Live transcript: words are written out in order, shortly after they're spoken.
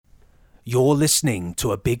You're listening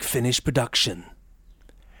to a Big Finish production.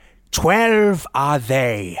 12 are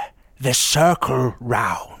they, the circle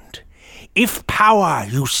round. If power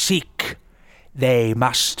you seek, they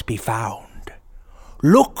must be found.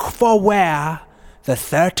 Look for where the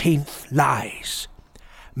 13th lies.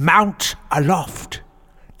 Mount aloft,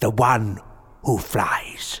 the one who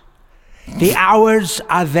flies. The hours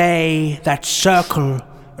are they that circle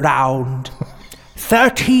round.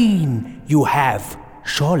 13 you have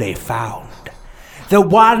surely found. The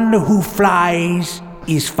one who flies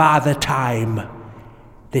is Father Time.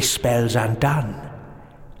 The spell's undone.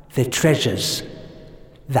 The treasure's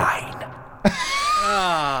thine.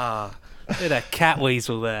 Bit of cat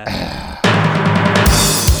weasel there.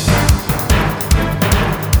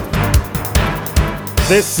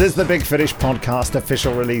 This is the Big Finish podcast,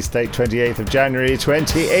 official release date 28th of January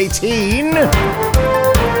 2018.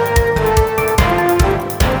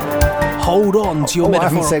 Hold on to your metaphor.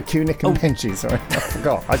 I haven't said Q-Nick and Benji, sorry. I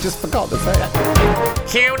forgot. I just forgot to say it.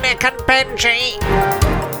 Q-Nick and Benji.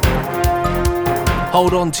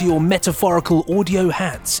 Hold on to your metaphorical audio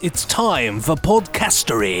hats. It's time for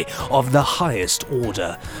podcastery of the highest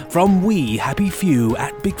order from we happy few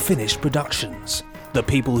at Big Finish Productions. The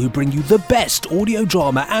people who bring you the best audio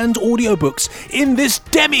drama and audiobooks in this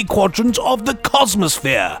demi-quadrant of the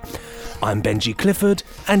cosmosphere. I'm Benji Clifford,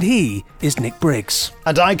 and he is Nick Briggs.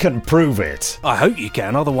 And I can prove it. I hope you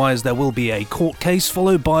can, otherwise there will be a court case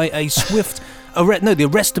followed by a swift arrest. No, the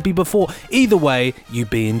arrest to be before. Either way,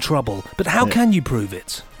 you'd be in trouble. But how can you prove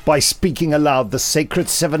it? By speaking aloud the sacred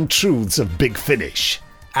 7 truths of Big Finish.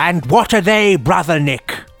 And what are they, Brother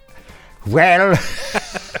Nick? Well,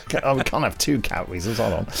 we can't have 2 cat weasels,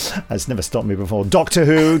 hold on. That's never stopped me before. Doctor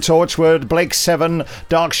Who, Torchwood, Blake 7,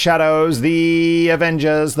 Dark Shadows, The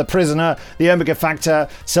Avengers, The Prisoner, The Omega Factor,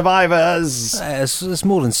 Survivors. It's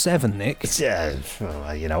more than 7, Nick.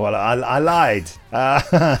 You know what, I lied.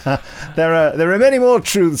 There are many more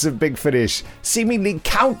truths of Big Finish. Seemingly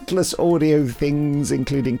countless audio things,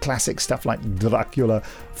 including classic stuff like Dracula,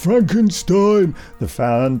 Frankenstein, The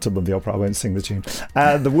Phantom of the Opera, I won't sing the tune,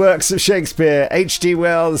 the works of Shakespeare, H.G.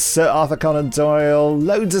 Wells, Sir Arthur Conan Doyle,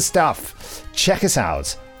 loads of stuff. Check us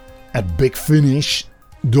out at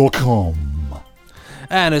bigfinish.com.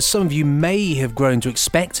 And as some of you may have grown to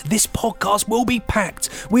expect, this podcast will be packed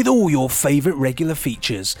with all your favourite regular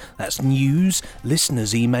features. That's news,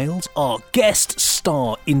 listeners' emails, our guest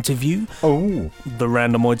star interview, the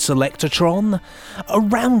Randomoid Selectatron, a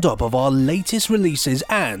roundup of our latest releases,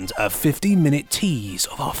 and a 15-minute tease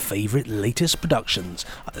of our favourite latest productions.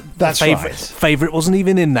 That's right. Favourite wasn't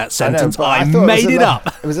even in that sentence. I thought made it up.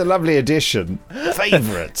 It was a lovely addition.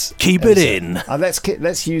 Favourite. Keep it in.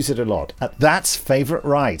 Let's use it a lot. That's favourite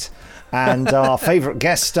right. And our favourite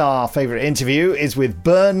guest star, favourite interview is with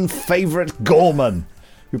Burn favourite Gorman,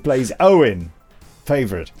 who plays Owen,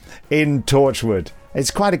 favourite, in Torchwood. It's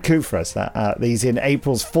quite a coup for us that these in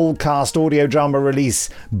April's full cast audio drama release,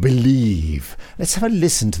 Believe. Let's have a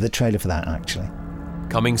listen to the trailer for that, actually.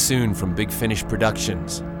 Coming soon from Big Finish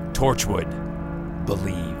Productions, Torchwood.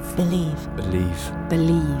 Believe. Believe. Believe.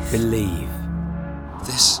 Believe. Believe.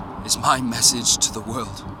 This is my message to the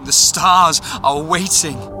world. The stars are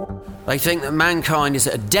waiting. They think that mankind is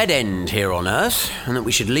at a dead end here on Earth and that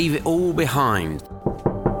we should leave it all behind.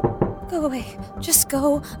 Go away. Just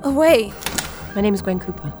go away. My name is Gwen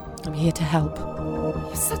Cooper. I'm here to help.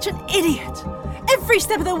 You're such an idiot. Every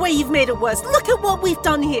step of the way you've made it worse. Look at what we've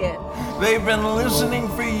done here. They've been listening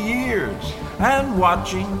for years and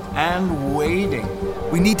watching and waiting.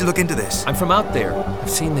 We need to look into this. I'm from out there. I've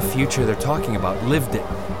seen the future they're talking about, lived it.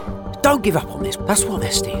 Don't give up on this. That's what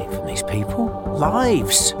they're stealing from these people.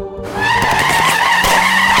 Lives.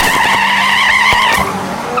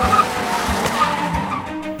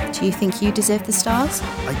 Do you think you deserve the stars?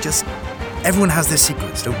 Everyone has their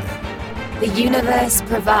secrets, don't they? The universe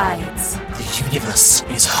provides. The universe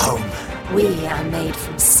is home. We are made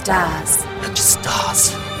from stars. And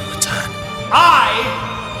stars will return. I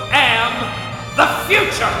am the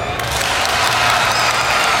future!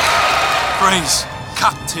 Praise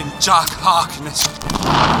Captain Jack Harkness.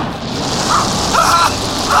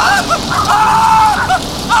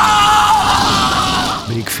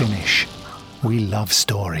 Big Finish. We love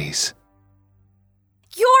stories.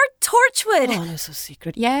 You're Torchwood. Oh, no, so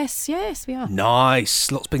secret. Yes, we are.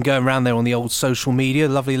 Nice. Lots been going around there on the old social media.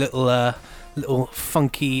 Lovely little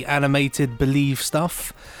funky animated Believe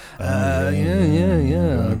stuff.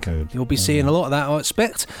 Yeah. Okay. You'll be seeing a lot of that, I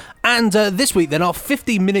expect. And this week, then, our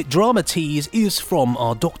 15-minute drama tease is from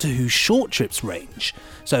our Doctor Who short trips range.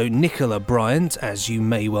 So Nicola Bryant, as you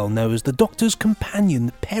may well know as the Doctor's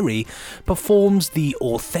companion, Perry, performs the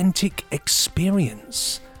authentic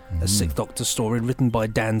experience. a Sixth Doctor story written by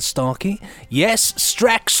Dan Starkey. Yes,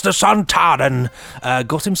 Strax the Sontaran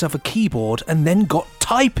got himself a keyboard and then got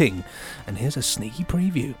typing. And here's a sneaky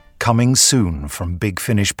preview. Coming soon from Big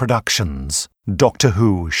Finish Productions, Doctor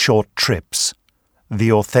Who Short Trips.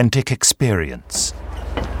 The authentic experience.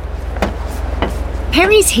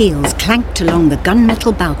 Perry's heels clanked along the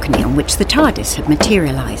gunmetal balcony on which the TARDIS had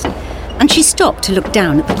materialised, and she stopped to look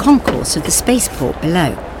down at the concourse of the spaceport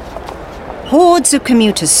below. Hordes of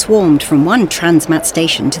commuters swarmed from one transmat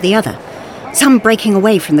station to the other, some breaking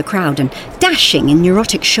away from the crowd and dashing in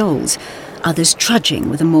neurotic shoals, others trudging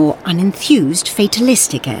with a more unenthused,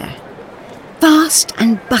 fatalistic air. Vast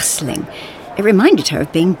and bustling, it reminded her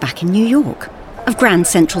of being back in New York, of Grand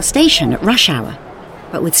Central Station at rush hour,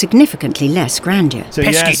 but with significantly less grandeur.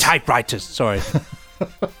 Pesky typewriters, sorry.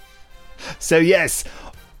 So yes,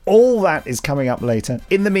 all that is coming up later.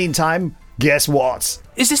 In the meantime, guess what?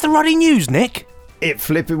 Is this the ruddy news, Nick? It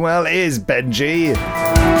flipping well is, Benji.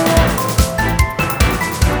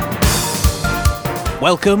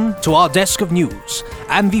 Welcome to our desk of news.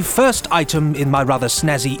 And the first item in my rather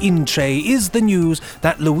snazzy in tray is the news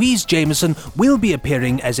that Louise Jameson will be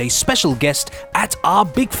appearing as a special guest at our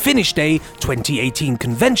Big Finish Day 2018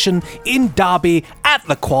 convention in Derby at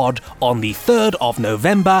the Quad on the 3rd of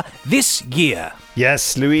November this year.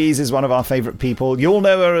 Yes, Louise is one of our favourite people. You'll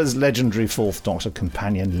know her as legendary Fourth Doctor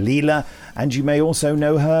companion Leela, and you may also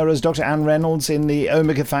know her as Dr. Anne Reynolds in the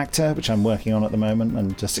Omega Factor, which I'm working on at the moment,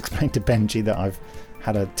 and just explained to Benji that I've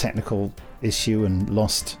had a technical issue and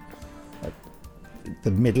lost the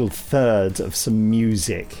middle third of some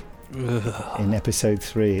music in episode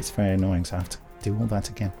 3. It's very annoying, so I have to do all that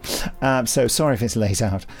again. So sorry if it's late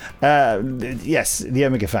out. Yes, the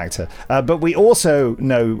Omega Factor. But we also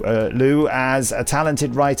know Lou as a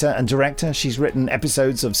talented writer and director. She's written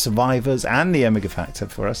episodes of Survivors and the Omega Factor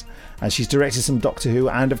for us. And she's directed some Doctor Who.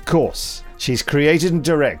 And of course, she's created and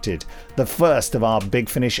directed the first of our Big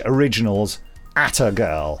Finish originals, Atta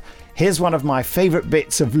Girl. Here's one of my favourite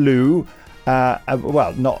bits of Lou.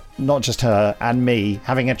 Well, not just her and me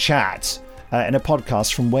having a chat in a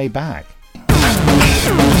podcast from way back.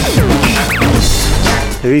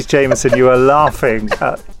 Louise Jameson, you were laughing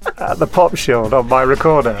at the pop shield on my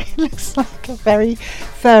recorder. It looks like a very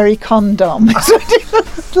furry condom. That's what it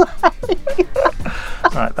looks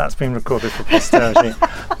like. Right, that's been recorded for posterity.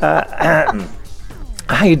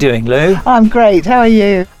 How are you doing, Lou? I'm great. How are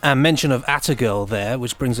you? And mention of Atta Girl there,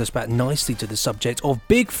 which brings us back nicely to the subject of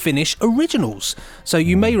Big Finish originals. So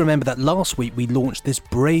you may remember that last week we launched this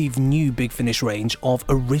brave new Big Finish range of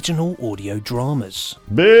original audio dramas.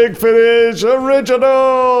 Big Finish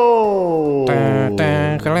original!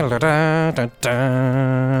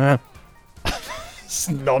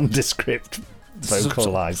 Nondescript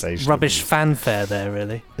vocalisation. Rubbish fanfare there,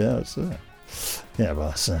 really. Yeah, that's it. Yeah, well,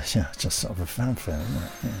 it's just sort of a fanfare, isn't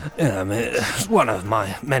it? Yeah, I mean, it's one of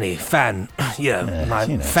my many fanfare,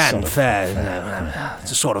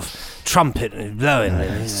 it's a sort of trumpet blowing.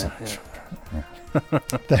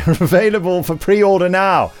 They're available for pre-order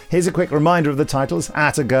now. Here's a quick reminder of the titles.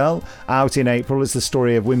 Atta Girl, out in April, is the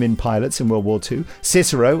story of women pilots in World War II.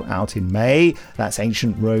 Cicero, out in May. That's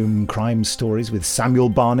ancient Rome crime stories with Samuel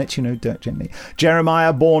Barnett, Dirk Gently.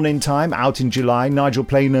 Jeremiah, Born in Time, out in July. Nigel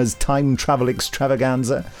Planer's time travel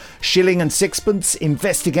extravaganza. Shilling and Sixpence,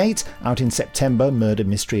 Investigate, out in September. Murder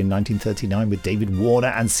Mystery in 1939 with David Warner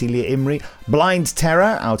and Celia Imrie. Blind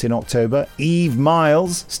Terror, out in October. Eve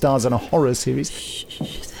Miles, stars in a horror series.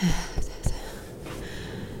 There.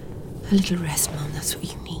 A little rest, Mum, that's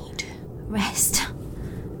what you need. Rest.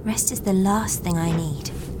 Rest is the last thing I need.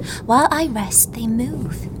 While I rest, they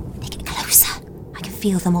move. They get closer. I can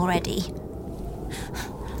feel them already.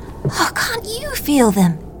 Oh, can't you feel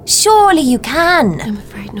them? Surely you can. I'm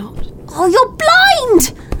afraid not. Oh, you're blind!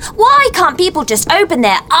 Why can't people just open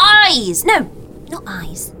their eyes? No, not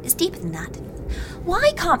eyes. It's deeper than that.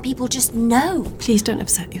 Why can't people just know? Please don't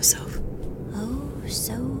upset yourself.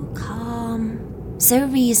 So calm, so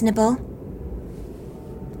reasonable.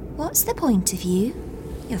 What's the point of you?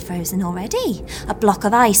 You're frozen already. A block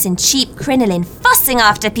of ice and cheap crinoline fussing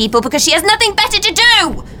after people because she has nothing better to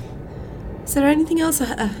do! Is there anything else?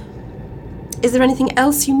 Is there anything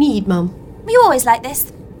else you need, Mum? Were you always like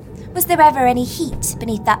this? Was there ever any heat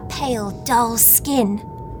beneath that pale, dull skin?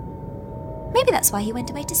 Maybe that's why he went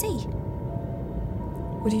away to sea.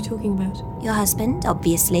 What are you talking about? Your husband,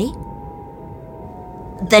 obviously.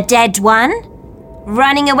 The dead one?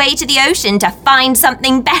 Running away to the ocean to find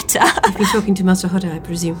something better. You've been talking to Master Hodder, I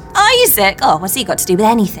presume. Are you sick? Oh, what's he got to do with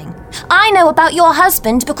anything? I know about your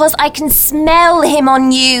husband because I can smell him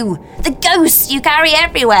on you. The ghost you carry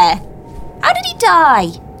everywhere. How did he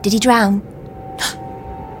die? Did he drown?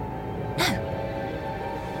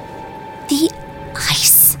 The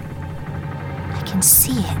ice. I can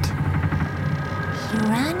see it. He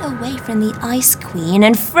ran away from the Ice Queen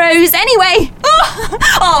and froze anyway.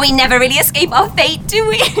 Oh, we never really escape our fate, do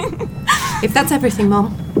we? If that's everything,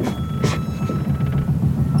 Mom.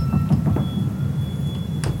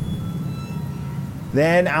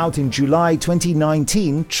 Then out in July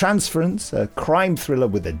 2019, Transference, a crime thriller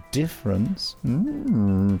with a difference.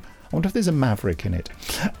 I wonder if there's a maverick in it.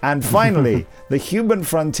 And finally, The Human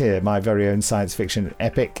Frontier, my very own science fiction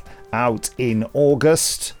epic, out in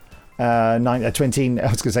August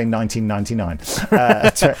 1999.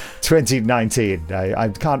 2019. I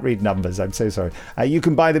can't read numbers, I'm so sorry. You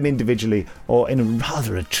can buy them individually or in a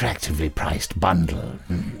rather attractively priced bundle.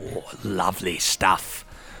 Oh, lovely stuff.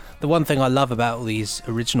 The one thing I love about all these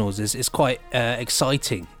originals is it's quite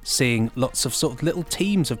exciting seeing lots of sort of little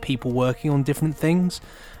teams of people working on different things.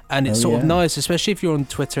 And it's sort of nice, especially if you're on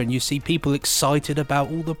Twitter and you see people excited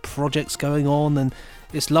about all the projects going on, and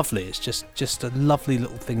it's lovely. It's just a lovely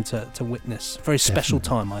little thing to witness. Very special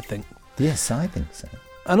time, I think. Yes, I think so.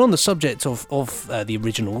 And on the subject of the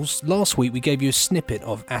originals, last week we gave you a snippet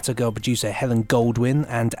of Attagirl producer Helen Goldwyn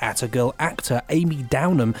and Attagirl actor Amy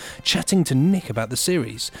Downham chatting to Nick about the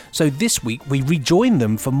series. So this week we rejoin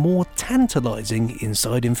them for more tantalising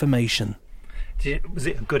inside information. Was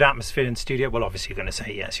it a good atmosphere in studio? Well, obviously you're going to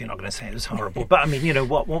say yes, you're not going to say it was horrible. But I mean,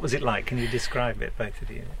 what was it like? Can you describe it, both of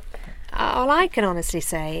you? All I can honestly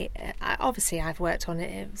say, obviously I've worked on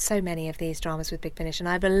so many of these dramas with Big Finish and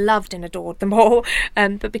I've loved and adored them all,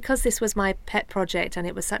 but because this was my pet project and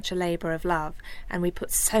it was such a labour of love and we put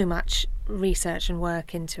so much research and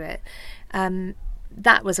work into it,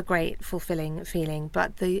 that was a great fulfilling feeling.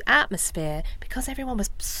 But the atmosphere, because everyone was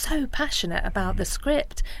so passionate about the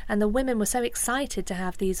script and the women were so excited to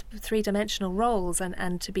have these three-dimensional roles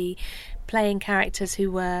and to be playing characters who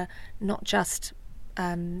were not just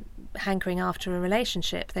hankering after a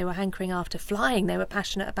relationship, they were hankering after flying. They were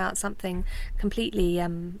passionate about something completely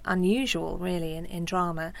unusual, really, in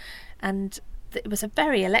drama, and it was a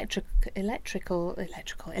very electric, magical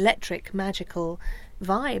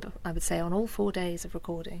vibe, I would say, on all 4 days of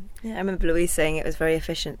recording. Yeah, I remember Louise saying it was very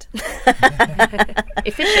efficient.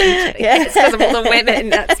 Efficient? Yeah, it's because of all the women.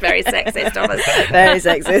 That's very sexist, obviously. Very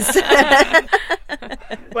sexist.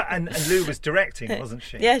 Well, and Lou was directing, wasn't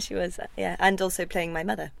she? Yeah, she was. Yeah, and also playing my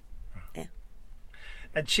mother. Yeah.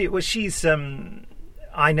 And she's.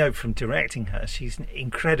 I know from directing her, she's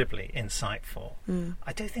incredibly insightful.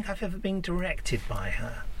 I don't think I've ever been directed by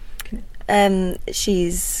her.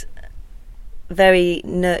 She's very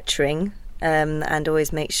nurturing and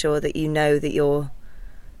always makes sure that you know that you're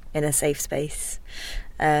in a safe space,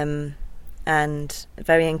 and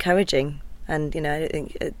very encouraging. And, I don't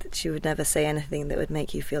think she would never say anything that would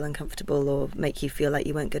make you feel uncomfortable or make you feel like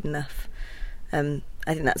you weren't good enough. I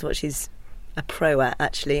think that's what she's a pro at,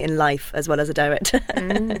 actually, in life as well as a director.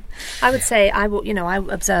 I would say I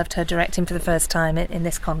observed her directing for the first time in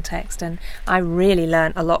this context, and I really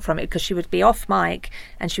learnt a lot from it, because she would be off mic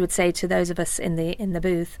and she would say to those of us in the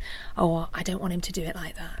booth, "Oh, I don't want him to do it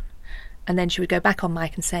like that." And then she would go back on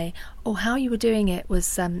mic and say, "Oh, how you were doing it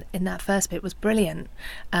was in that first bit was brilliant,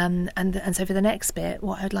 and so for the next bit,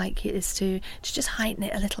 what I'd like is to just heighten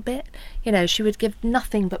it a little bit." She would give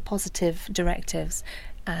nothing but positive directives,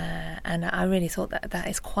 and I really thought that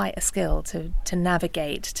is quite a skill to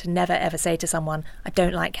navigate, to never ever say to someone, "I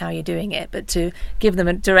don't like how you're doing it," but to give them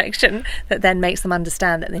a direction that then makes them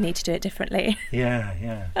understand that they need to do it differently.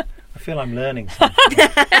 Yeah. I feel I'm learning something.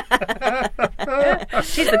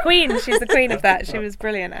 She's the queen of that. She was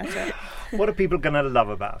brilliant at it. What are people going to love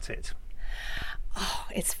about it? Oh,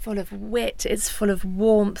 it's full of wit, it's full of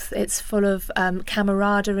warmth, it's full of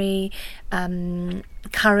camaraderie,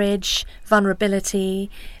 courage, vulnerability.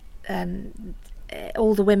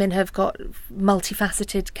 All the women have got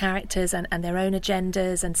multifaceted characters and their own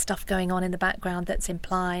agendas and stuff going on in the background that's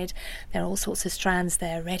implied. There are all sorts of strands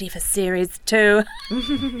there ready for series 2.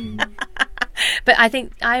 But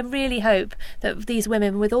I really hope that these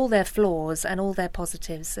women, with all their flaws and all their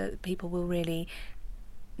positives, that people will really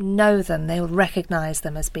know them, they will recognise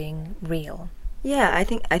them as being real. Yeah, I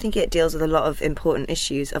think it deals with a lot of important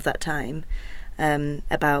issues of that time,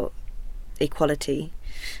 about equality,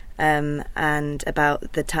 and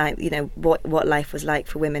about the time, what life was like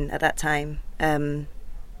for women at that time, in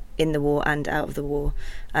the war and out of the war,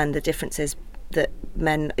 and the differences that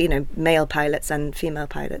men, male pilots and female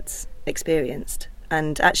pilots experienced.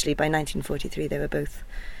 And actually by 1943 they were both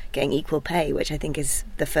getting equal pay, which I think is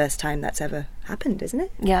the first time that's ever happened, isn't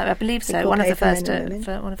it? Yeah, I believe so. One of the first.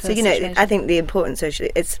 So I think the importance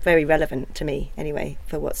socially, it's very relevant to me anyway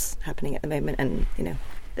for what's happening at the moment, and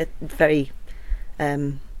it's very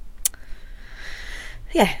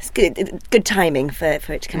it's good timing for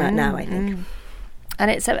it to come out now, I think. And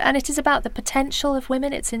it is about the potential of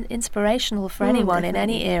women. It's inspirational for anyone in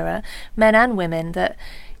any definitely. era, men and women, that,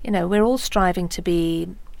 we're all striving to be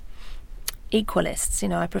equalists.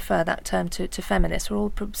 I prefer that term to feminists. We're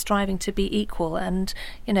all striving to be equal, and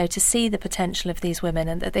to see the potential of these women,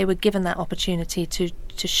 and that they were given that opportunity to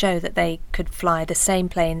show that they could fly the same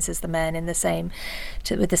planes as the men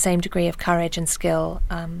with the same degree of courage and skill,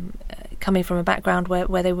 coming from a background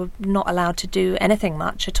where they were not allowed to do anything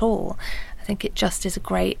much at all. I think it just is a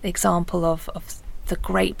great example of the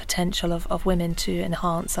great potential of women to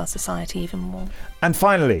enhance our society even more. And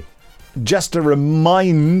finally, just a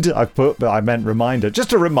remind. I meant reminder.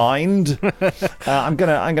 Just a remind. I'm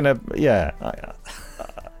gonna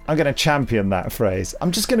champion that phrase.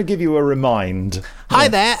 I'm just gonna give you a remind. Hi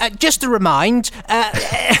there. Just a remind.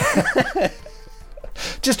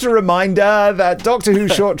 Just a reminder that Doctor Who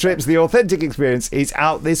Short Trips, The Authentic Experience, is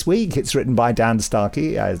out this week. It's written by Dan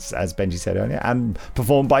Starkey, as Benji said earlier, and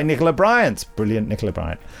performed by Nicola Bryant. Brilliant Nicola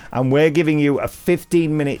Bryant. And we're giving you a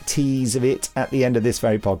 15-minute tease of it at the end of this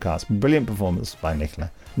very podcast. Brilliant performance by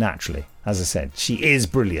Nicola. Naturally, as I said, she is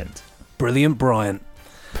brilliant. Brilliant Bryant.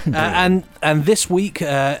 And this week,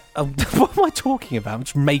 what am I talking about? I'm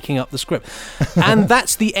just making up the script. And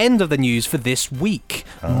that's the end of the news for this week.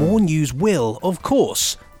 More news will, of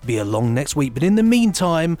course, be along next week. But in the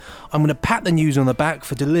meantime, I'm going to pat the news on the back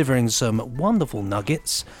for delivering some wonderful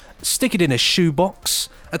nuggets, stick it in a shoebox,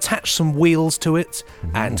 attach some wheels to it,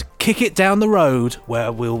 and kick it down the road where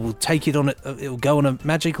we'll take it on. It'll go on a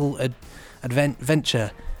magical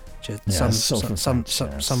adventure. Somewhere,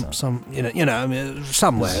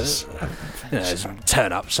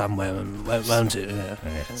 turn up somewhere, won't it?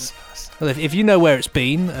 Yes. Well, if you know where it's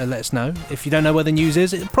been, let us know. If you don't know where the news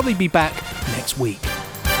is, it'll probably be back next week.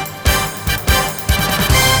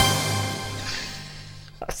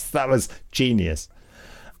 That was genius.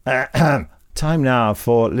 Time now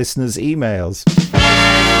for listeners' emails.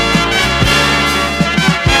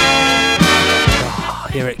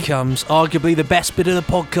 Here it comes, arguably the best bit of the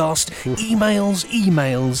podcast. Emails.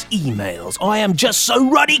 I am just so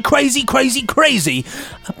ruddy crazy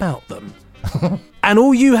about them. And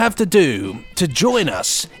all you have to do to join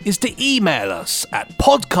us is to email us at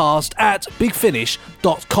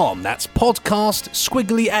podcast@bigfinish.com. That's podcast,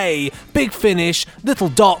 squiggly A, bigfinish, little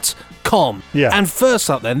dot, com. Yeah. And first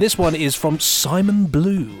up then, this one is from Simon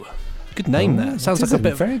Blue. Good name, that. Sounds like a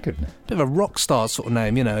bit of a rock star sort of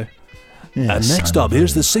name, Yes, and next Simon up,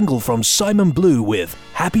 here's the single from Simon Blue with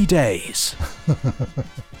Happy Days.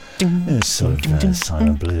 It's sort of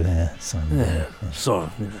Simon Blue here. Sort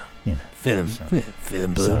of, feeling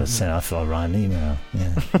blue. So I thought I'd write an email.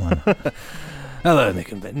 Yeah, why not? Hello,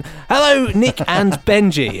 Nick and Ben. Hello, Nick and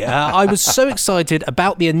Benji. I was so excited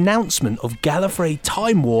about the announcement of Gallifrey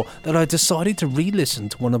Time War that I decided to re-listen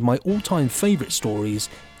to one of my all-time favourite stories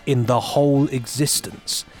in the whole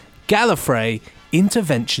existence. Gallifrey,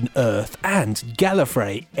 Intervention Earth, and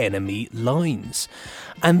Gallifrey Enemy Lines.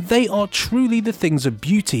 And they are truly the things of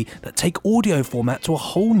beauty that take audio format to a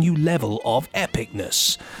whole new level of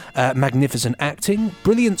epicness. Magnificent acting,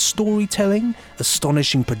 brilliant storytelling,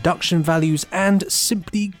 astonishing production values, and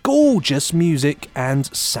simply gorgeous music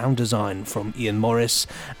and sound design from Ian Morris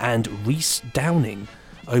and Rhys Downing.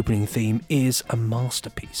 Opening theme is a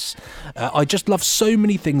masterpiece. I just love so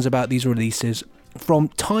many things about these releases, from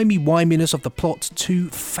timey-wiminess of the plot to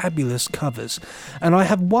fabulous covers. And I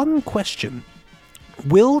have one question.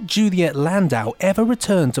 Will Juliet Landau ever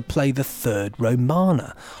return to play the third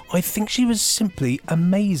Romana? I think she was simply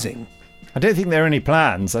amazing. I don't think there are any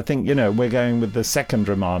plans. I think, we're going with the second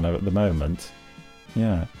Romana at the moment.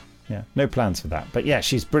 Yeah, no plans for that. But yeah,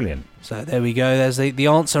 she's brilliant. So there we go. There's the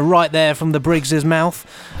answer right there from the Briggs's mouth.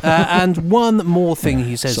 And one more thing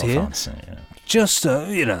he says here. Answer, yeah. Just,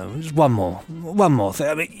 just one more thing.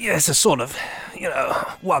 I mean, yes, a sort of,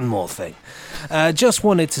 one more thing. Just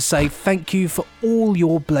wanted to say thank you for all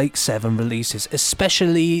your Blake 7 releases,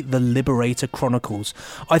 especially the Liberator Chronicles.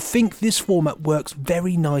 I think this format works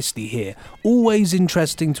very nicely here. Always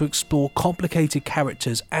interesting to explore complicated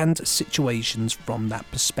characters and situations from that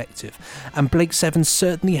perspective. And Blake 7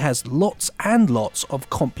 certainly has lots and lots of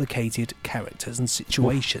complicated characters and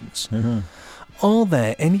situations. Mm-hmm. Are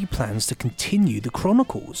there any plans to continue the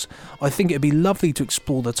Chronicles? I think it'd be lovely to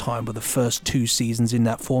explore the time of the first 2 seasons in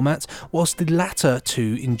that format, whilst the latter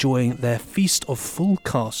 2 enjoying their feast of full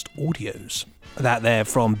cast audios. That there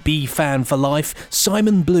from B Fan for Life,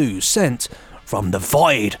 Simon Blue, sent from the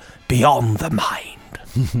void beyond the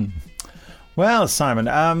mind. Well, Simon,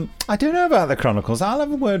 I don't know about the Chronicles. I'll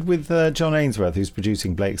have a word with John Ainsworth, who's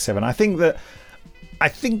producing Blake 7. I think that I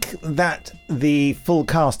think that the full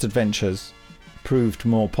cast adventures proved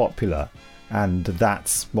more popular, and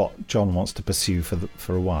that's what John wants to pursue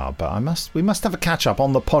for a while. But we must have a catch up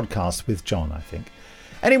on the podcast with John, I think.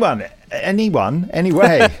 Anyone,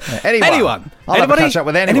 anyway, anyone. I'll have a catch up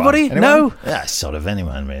with anyone. Anybody? No? Yeah, sort of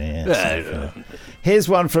anyone, really. Yeah, Here's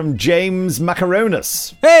one from James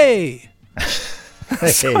Macaronis. Hey!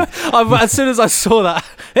 As soon as I saw that,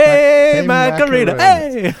 hey Macarena,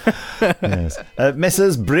 hey! Yes.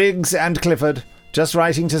 Mrs. Briggs and Clifford, just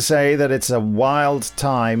writing to say that it's a wild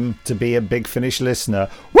time to be a Big Finish listener.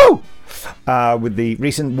 Woo! With the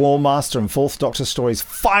recent War Master and Fourth Doctor stories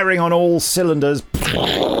firing on all cylinders.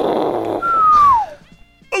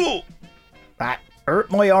 Ooh, that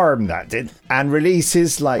hurt my arm, that did. And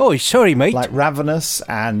releases like... Oh, sorry, mate. Like Ravenous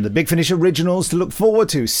and the Big Finish originals to look forward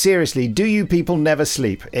to. Seriously, do you people never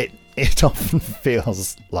sleep? It often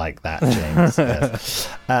feels like that, James. Yes.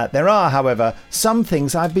 There are, however, some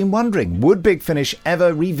things I've been wondering. Would Big Finish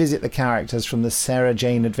ever revisit the characters from the Sarah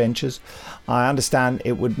Jane adventures? I understand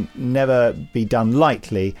it would never be done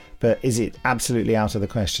lightly, but is it absolutely out of the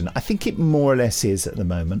question? I think it more or less is at the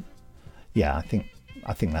moment. Yeah, I think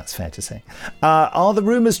that's fair to say. Are the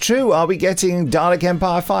rumours true? Are we getting Dalek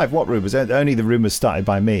Empire 5? What rumours? Only the rumours started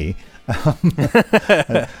by me.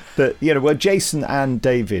 That, well, Jason and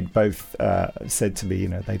David both said to me,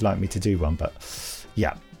 they'd like me to do one, but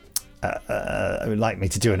yeah, would like me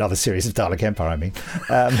to do another series of Dalek Empire, I mean.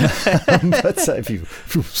 But if you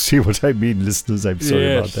see what I mean, listeners, I'm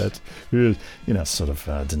sorry about that. Sort of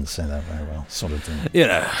didn't say that very well. Sort of didn't.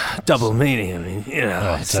 Double meaning, I mean,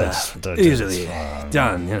 it's easily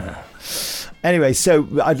done, Anyway, so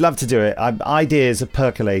I'd love to do it. Ideas are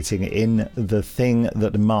percolating in the thing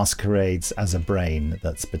that masquerades as a brain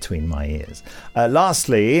that's between my ears.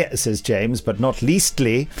 Lastly, says James, but not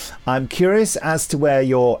leastly, I'm curious as to where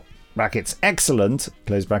your brackets excellent,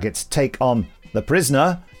 close brackets, take on The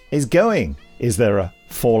Prisoner is going. Is there a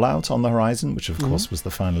fallout on the horizon, which of course was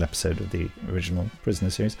the final episode of the original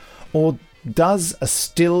Prisoner series, or does a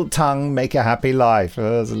still tongue make a happy life?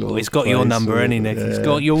 He's got your number, hasn't he, Nick? He's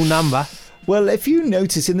got your number. Well, if you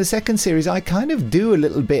notice in the second series, I kind of do a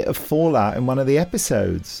little bit of fallout in one of the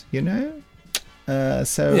episodes, I've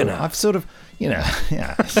sort of, yeah.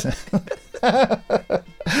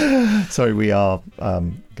 Sorry, we are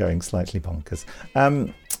going slightly bonkers.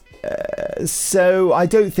 So I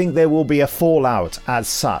don't think there will be a fallout as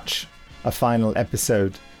such, a final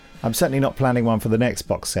episode. I'm certainly not planning one for the next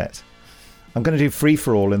box set. I'm going to do Free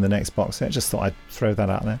For All in the next box set. Just thought I'd throw that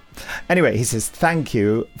out there. Anyway, he says, thank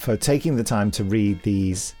you for taking the time to read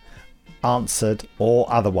these, answered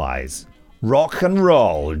or otherwise. Rock and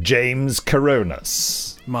roll, James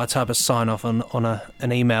Coronas. My type of sign off on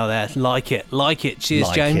an email there. Like it. Cheers,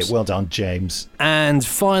 James. Well done, James. And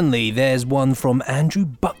finally, there's one from Andrew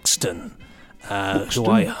Buxton. Who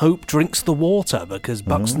I hope drinks the water, because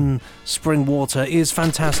Buxton spring water is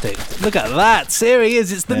fantastic. Look at that, here he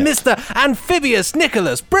is. It's the Mr. Amphibious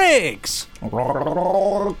Nicholas Briggs.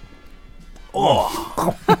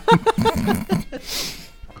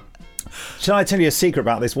 Shall I tell you a secret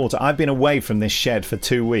about this water? I've been away from this shed for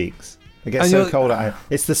 2 weeks. It gets so cold.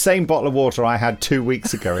 It's the same bottle of water I had 2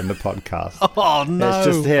 weeks ago in the podcast. Oh, no. It's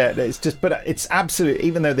just here. But it's absolute,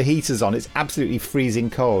 even though the heater's on, it's absolutely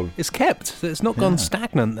freezing cold. It's kept. It's not gone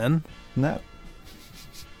stagnant then. No.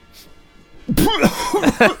 No,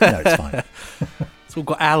 it's fine. It's all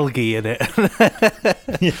got algae in it. A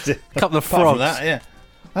couple of frogs. That, yeah.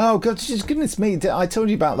 Oh, God, goodness me. I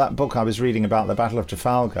told you about that book I was reading about the Battle of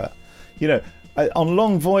Trafalgar. On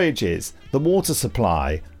long voyages, the water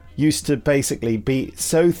supply used to basically be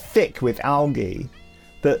so thick with algae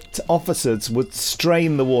that officers would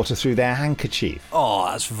strain the water through their handkerchief. Oh,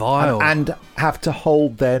 that's vile. And have to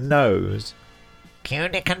hold their nose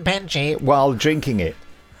while drinking it,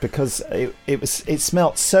 because it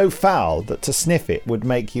smelt so foul that to sniff it would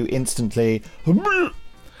make you instantly...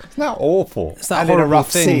 It's not awful. It's that and in a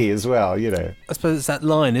rough thing. sea as well, I suppose it's that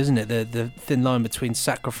line, isn't it? The thin line between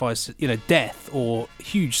sacrifice, death, or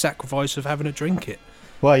huge sacrifice of having to drink it.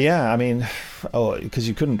 Well, yeah, I mean, because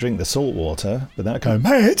you couldn't drink the salt water without going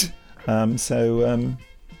mad. Yeah.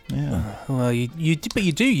 Well, you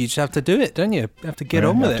do. You just have to do it, don't you? You have to get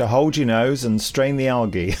on with it. You have to hold your nose and strain the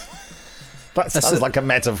algae. That sounds like a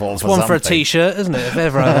metaphor for something. It's one for a T-shirt, isn't it? If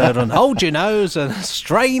ever I heard one. Hold your nose and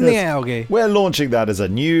strain the algae. We're launching that as a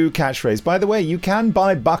new catchphrase. By the way, you can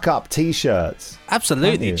buy Buck Up T-shirts.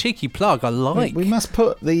 Absolutely. Cheeky plug. I like. We must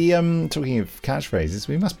put the, talking of catchphrases,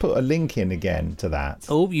 we must put a link in again to that.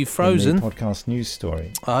 Oh, you've frozen. In the podcast news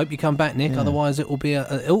story. I hope you come back, Nick. Yeah. Otherwise it will be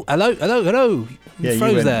oh, hello. You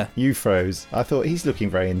froze there. You froze. I thought he's looking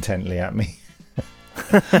very intently at me.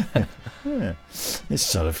 Yeah. It's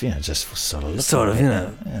sort of, just sort of. Sort of,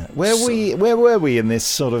 Yeah. Where were we in this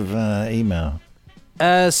sort of email?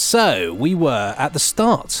 So we were at the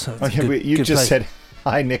start. Okay, you just said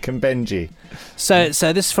hi, Nick and Benji. So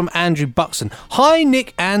this is from Andrew Buxton. Hi,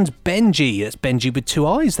 Nick and Benji. It's Benji with 2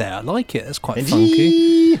 eyes there. I like it. That's quite Benji.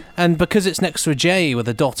 funky. And because it's next to a J with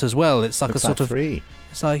a dot as well, it's like Looks a sort like of. three.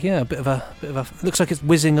 It's like a bit of a. Looks like it's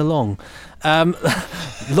whizzing along.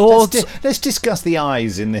 Lord, let's discuss the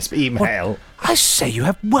eyes in this email. I say you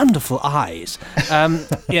have wonderful eyes. So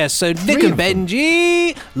Nick and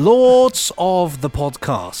Benji, Lords of the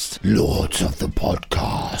Podcast. Lords of the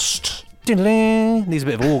Podcast. Needs a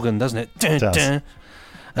bit of organ, doesn't it? It does.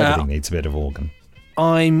 Everything needs a bit of organ.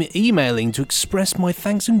 I'm emailing to express my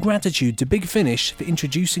thanks and gratitude to Big Finish for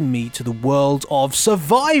introducing me to the world of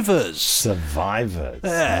Survivors. Survivors.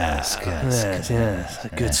 Yes,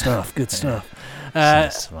 good stuff.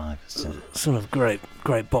 Survivors. Sort of great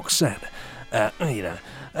box set.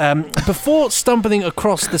 Before stumbling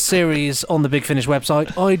across the series on the Big Finish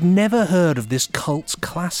website, I'd never heard of this cult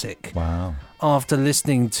classic. Wow. After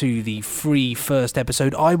listening to the free first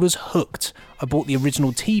episode, I was hooked. I bought the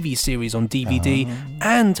original TV series on DVD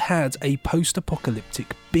and had a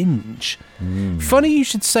post-apocalyptic binge. Funny you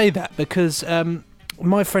should say that, because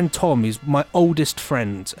my friend Tom, who's my oldest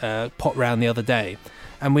friend, popped round the other day.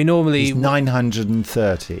 And we normally... He's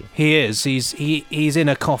 930. He is. He's in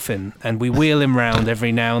a coffin, and we wheel him round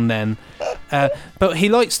every now and then. But he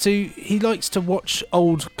likes to watch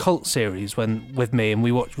old cult series with me, and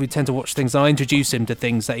we tend to watch things. And I introduce him to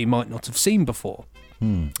things that he might not have seen before.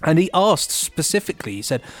 And he asked specifically, he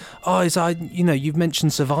said, you've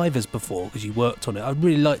mentioned Survivors before because you worked on it. I'd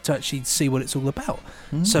really like to actually see what it's all about.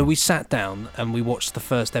 So we sat down and we watched the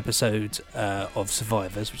first episode of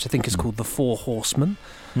Survivors, which I think is called The Four Horsemen.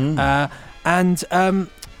 There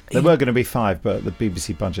were going to be 5, but the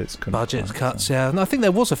BBC budgets couldn't. Budget cuts, yeah. And I think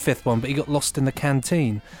there was a 5th one, but he got lost in the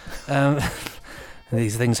canteen.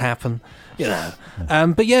 These things happen,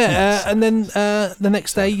 and then the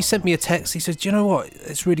next day he sent me a text. He said, "Do you know what?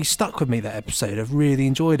 It's really stuck with me, that episode. I've really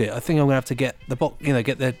enjoyed it. I think I'm going to have to get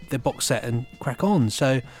the box set and crack on."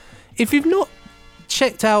 So, if you've not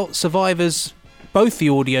checked out Survivors, both the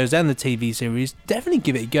audios and the TV series, definitely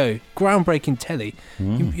give it a go. Groundbreaking telly.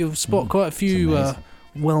 You'll spot quite a few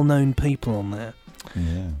well-known people on there.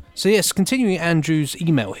 Yeah. So yes, continuing Andrew's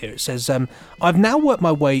email here, it says, I've now worked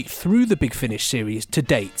my way through the Big Finish series to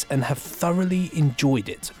date and have thoroughly enjoyed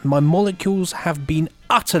it. My molecules have been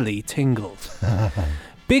utterly tingled.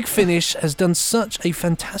 Big Finish has done such a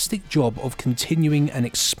fantastic job of continuing and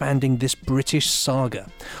expanding this British saga.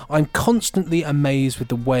 I'm constantly amazed with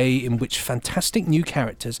the way in which fantastic new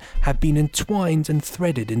characters have been entwined and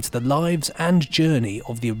threaded into the lives and journey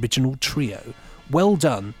of the original trio. Well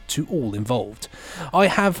done to all involved. I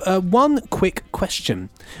have one quick question.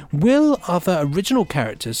 Will other original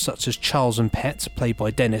characters such as Charles and Pet, played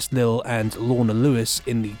by Dennis Lill and Lorna Lewis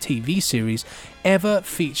in the TV series, ever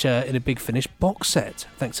feature in a Big Finish box set?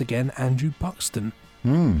 Thanks again, Andrew Buxton.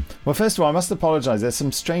 Well, first of all, I must apologise. There's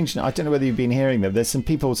some strange... I don't know whether you've been hearing them. There's some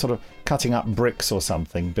people sort of cutting up bricks or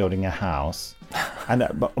something, building a house. And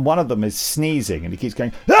one of them is sneezing and he keeps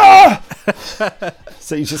going, ah!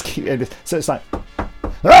 So you just keep... So it's like...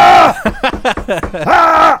 Ah!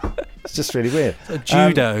 Ah! It's just really weird. It's a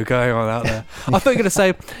judo going on out there. I thought you were going to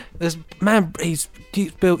say, "This man, he's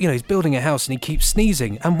building a house and he keeps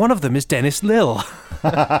sneezing, and one of them is Dennis Lill."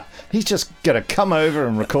 He's just going to come over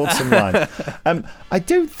and record some lines. I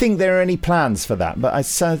don't think there are any plans for that, but I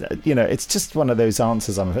said, it's just one of those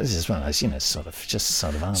answers. It's just one of those, sort of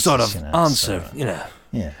answers. Sort of answer,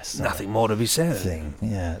 Yes. Nothing more to be said. Thing.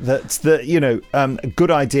 Yeah. That's the,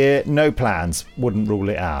 good idea, no plans, wouldn't rule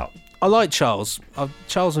it out. I like Charles.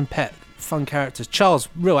 Charles and Pet, fun characters. Charles,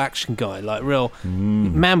 real action guy, like real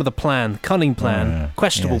man with a plan, cunning plan,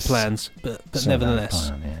 questionable plans, but nevertheless.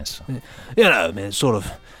 Plan, yes. It's sort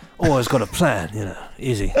of always got a plan,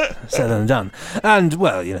 easy, said and done. And,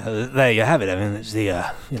 well, there you have it. I mean, it's the,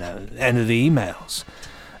 end of the emails.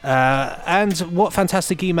 And what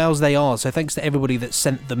fantastic emails they are. So thanks to everybody that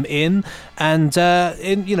sent them in. And,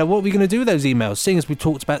 what are we going to do with those emails? Seeing as we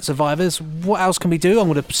talked about Survivors, what else can we do? I'm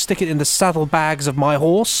going to stick it in the saddlebags of my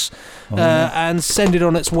horse and send it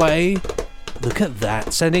on its way. Look at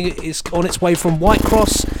that. Sending it on its way from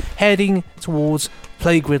Whitecross, heading towards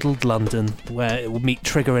plague-riddled London, where it will meet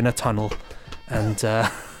Trigger in a tunnel. And,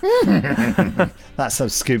 That's some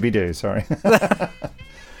Scooby-Doo, sorry.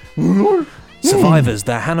 Survivors,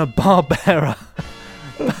 the Hanna-Barbera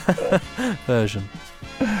version.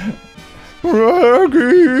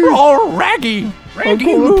 Raggy! Oh, Raggy!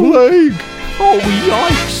 Raggy the plague! Oh,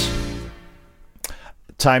 yikes!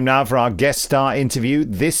 Time now for our guest star interview.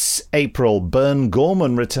 This April,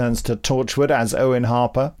 Gorman returns to Torchwood as Owen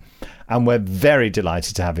Harper, and we're very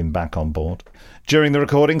delighted to have him back on board. During the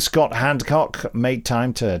recording, Scott Handcock made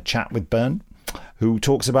time to chat with Byrne, who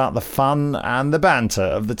talks about the fun and the banter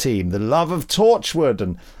of the team, the love of Torchwood,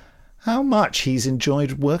 and how much he's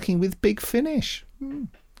enjoyed working with Big Finish.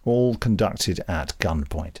 All conducted at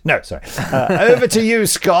gunpoint. No, sorry. Over to you,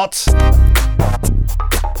 Scott.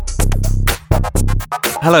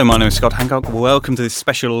 Hello, my name is Scott Hancock. Welcome to this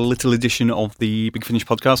special little edition of the Big Finish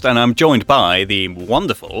podcast, and I'm joined by the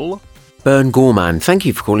wonderful Gorman. Thank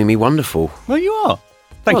you for calling me wonderful. Well, you are.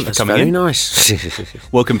 Thank you for coming very in. Nice.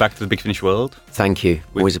 Welcome back to the Big Finish world. Thank you.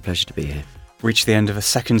 Always a pleasure to be here. Reached the end of a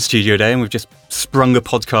second studio day, and we've just sprung a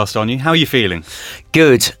podcast on you. How are you feeling?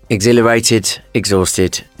 Good, exhilarated,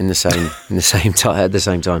 exhausted at the same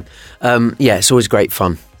time. Yeah, it's always great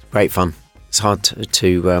fun. Great fun. It's hard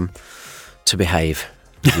to behave.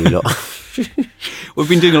 You lot. We've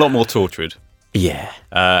been doing a lot more Torchwood. Yeah.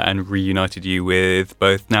 And reunited you with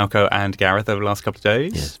both Nicola and Gareth over the last couple of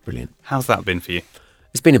days. Yes, brilliant. How's that been for you?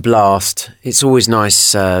 It's been a blast. It's always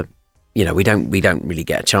nice. We don't really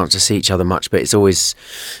get a chance to see each other much, but it's always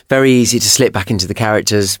very easy to slip back into the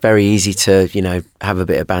characters. Very easy to have a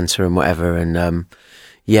bit of banter and whatever. And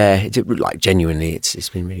genuinely, it's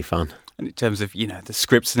been really fun. And in terms of the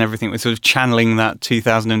scripts and everything, we're sort of channeling that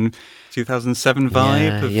 2007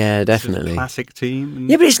 vibe. Yeah, definitely. Sort of classic team.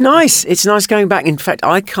 Yeah, but it's nice. It's nice going back. In fact,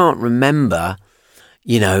 I can't remember,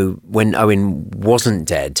 when Owen wasn't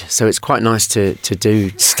dead. So it's quite nice to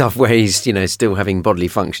do stuff where he's, still having bodily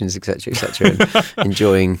functions, etc., and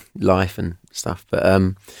enjoying life and stuff. But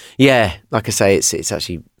like I say, it's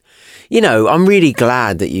actually, I'm really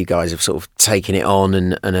glad that you guys have sort of taken it on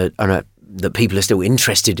and that people are still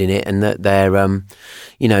interested in it, and that they're,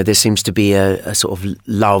 there seems to be a sort of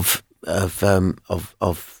love of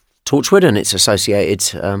Torchwood and its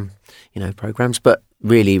associated, programs. But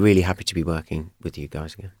really, really happy to be working with you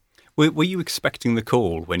guys again. Were you expecting the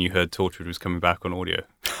call when you heard Torchwood was coming back on audio?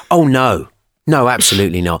 Oh, no. No,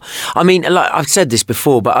 absolutely not. I mean, like I've said this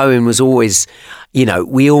before, but Owen was always,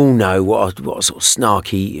 we all know what a sort of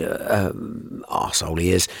snarky arsehole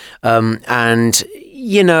he is. And,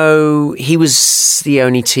 he was the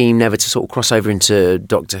only team never to sort of cross over into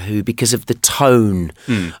Doctor Who because of the tone.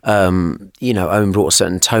 Owen brought a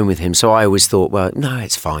certain tone with him. So I always thought, well, no,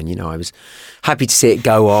 it's fine. I was happy to see it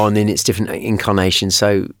go on in its different incarnations.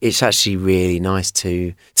 So it's actually really nice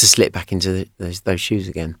to slip back into those shoes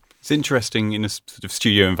again. It's interesting in a sort of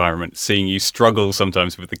studio environment seeing you struggle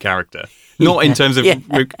sometimes with the character. Not in terms of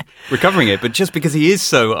recovering it, but just because he is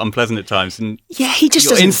so unpleasant at times. And he just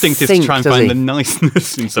your doesn't instinct is think, to try and does find he? the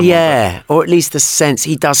niceness in someone. Yeah, or at least the sense.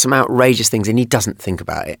 He does some outrageous things and he doesn't think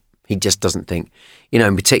about it. He just doesn't think.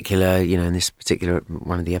 In particular, in this particular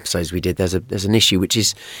one of the episodes we did, there's an issue which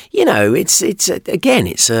is,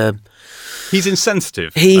 it's a... He's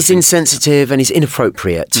insensitive. He's insensitive and he's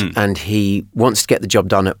inappropriate, and he wants to get the job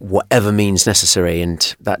done at whatever means necessary,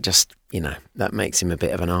 and that just, that makes him a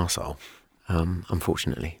bit of an arsehole,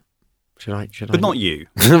 unfortunately. Should I? But not you.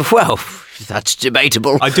 Well, that's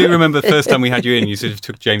debatable. I do remember the first time we had you in, you sort of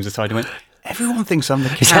took James aside and went, everyone thinks I'm the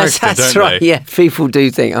character, that's don't right. they? Yeah, people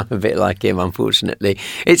do think I'm a bit like him, unfortunately.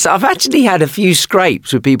 I've actually had a few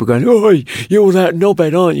scrapes with people going, "Oh, you're that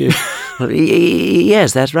knobhead, aren't you?"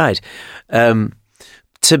 Yes, that's right.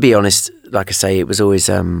 To be honest, like I say, it was always,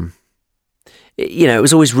 it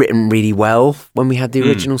was always written really well when we had the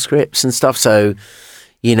original scripts and stuff. So,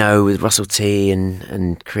 with Russell T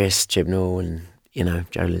and Chris Chibnall and,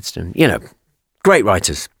 Joe Lidston, great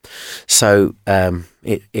writers. So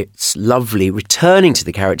it's lovely returning to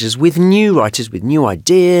the characters with new writers, with new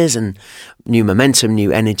ideas and new momentum,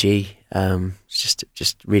 new energy. It's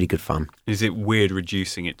just really good fun. Is it weird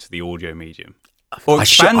reducing it to the audio medium? Or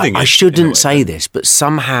expanding I shouldn't say this, but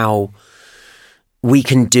somehow we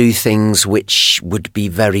can do things which would be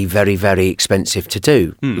very, very, very expensive to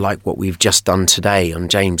do, like what we've just done today on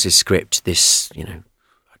James's script. This, I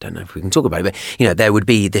don't know if we can talk about it, but, there would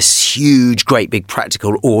be this huge, great big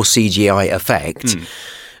practical or CGI effect,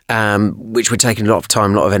 which would take a lot of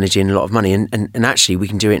time, a lot of energy and a lot of money. And actually we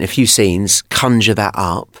can do it in a few scenes, conjure that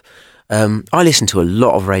up. I listen to a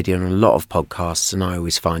lot of radio and a lot of podcasts, and I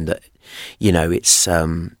always find that, it's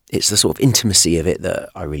the sort of intimacy of it that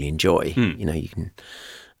I really enjoy. You can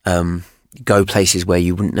go places where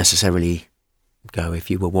you wouldn't necessarily go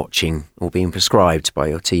if you were watching or being prescribed by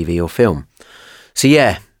your TV or film. So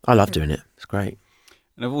yeah, I love doing it. It's great.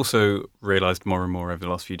 And I've also realised more and more over the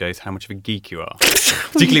last few days how much of a geek you are,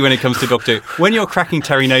 particularly when it comes to Doctor Who. When you're cracking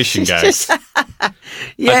Terry Nation gags, I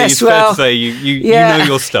think it's fair to say you know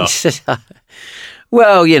your stuff.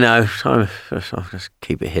 Well, I'll just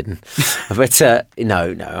keep it hidden. But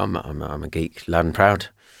no, I'm a geek, loud and proud.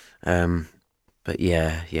 But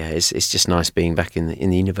yeah, it's just nice being back in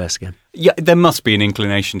the universe again. Yeah, there must be an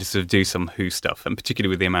inclination to sort of do some Who stuff, and particularly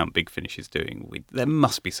with the amount Big Finish is doing, there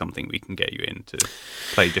must be something we can get you in to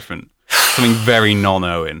play different, something very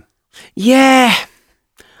non-Owen. Yeah,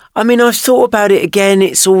 I mean, I've thought about it again.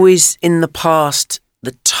 It's always in the past,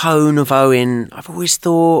 the tone of Owen. I've always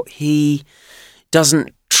thought he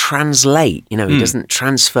doesn't translate. He doesn't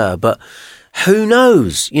transfer, but. Who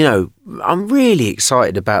knows? I'm really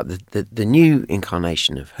excited about the new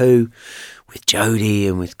incarnation of Who, with Jodie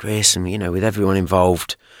and with Chris and with everyone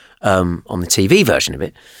involved on the TV version of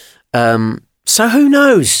it. So who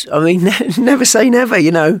knows? I mean, never say never.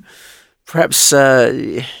 Perhaps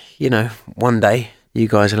one day you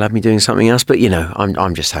guys will have me doing something else. But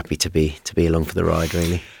I'm just happy to be along for the ride,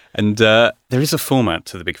 really. And there is a format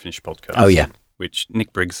to the Big Finish podcast. Oh yeah, which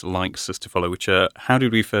Nick Briggs likes us to follow. Which how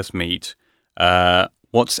did we first meet?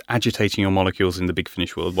 What's agitating your molecules in the Big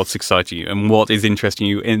Finish world? What's exciting you? And what is interesting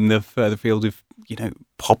you in the further field of,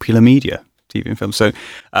 popular media, TV and film? So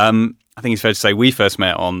I think it's fair to say we first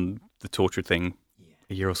met on the Tortured thing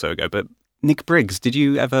a year or so ago. But Nick Briggs, did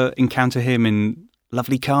you ever encounter him in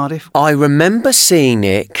lovely Cardiff? I remember seeing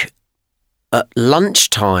Nick at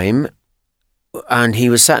lunchtime and he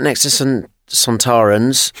was sat next to some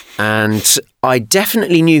Sontarans, and I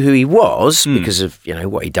definitely knew who he was because of,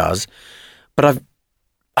 what he does. But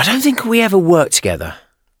I don't think we ever worked together.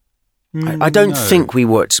 I don't think we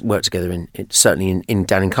worked together certainly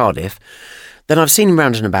down in Cardiff. Then I've seen him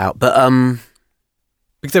round and about, but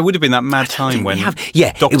because there would have been that mad time when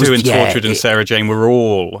Doctor was, Who and Tortured and Sarah Jane were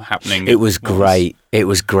all happening. It was great. It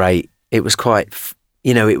was great. It was quite.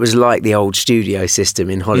 It was like the old studio system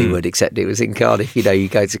in Hollywood, except it was in Cardiff. You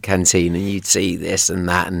go to Canteen and you'd see this and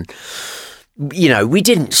that, and we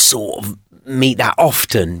didn't sort of meet that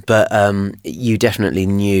often, but you definitely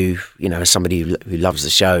knew, as somebody who loves the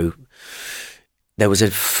show, there was a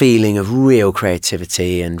feeling of real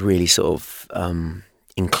creativity and really sort of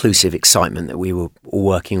inclusive excitement that we were all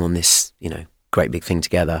working on this, great big thing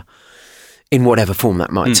together in whatever form that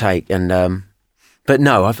might take. And but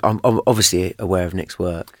no, I'm obviously aware of Nick's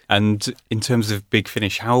work. And in terms of Big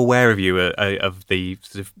Finish, how aware of you of the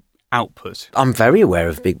sort of output? I'm very aware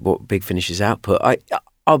of Big Finish's output.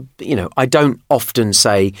 I don't often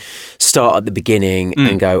say start at the beginning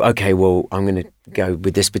and go, okay, well, I'm going to go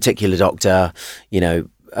with this particular doctor,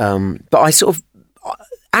 but I sort of,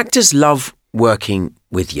 actors love working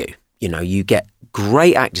with you. You get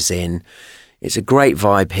great actors in. It's a great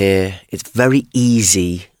vibe here. It's very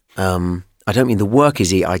easy. I don't mean the work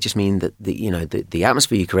is easy. I just mean that the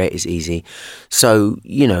atmosphere you create is easy. So,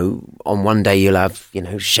 on one day you'll have,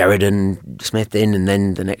 Sheridan Smith in, and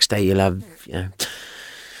then the next day you'll have,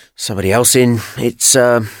 somebody else in. It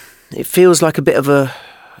feels like a bit of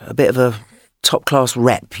a top class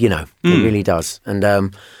rep, It really does.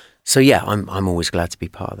 And so yeah, I'm always glad to be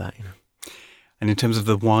part of that. And in terms of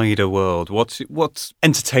the wider world, what's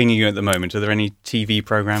entertaining you at the moment? Are there any TV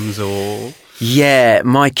programs or? Yeah,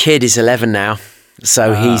 my kid is 11 now,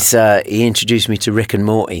 so he introduced me to Rick and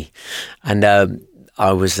Morty, and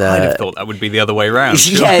I was. I'd have thought that would be the other way around.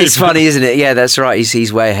 Yeah, it's funny, isn't it? Yeah, that's right.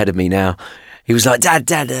 He's way ahead of me now. He was like,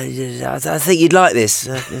 Dad, I think you'd like this.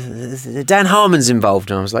 Dan Harmon's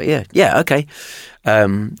involved, and I was like, yeah, okay.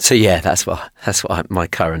 So yeah, that's what my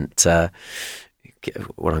current,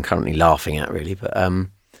 what I'm currently laughing at, really. But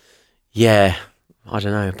yeah, I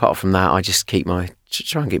don't know. Apart from that, I just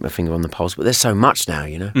try and keep my finger on the pulse. But there's so much now,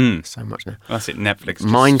 so much now. That's it. Netflix.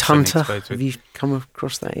 Mindhunter. Have you come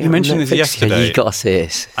across that? You mentioned this yesterday. Yeah, you got to see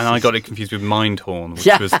it. And I got it confused with Mindhorn,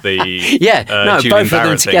 which was the both Julian of them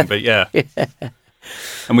Barrett thing. together. But yeah.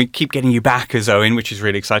 And we keep getting you back as Owen, which is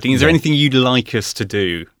really exciting. Is there anything you'd like us to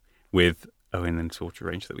do with Owen and Torture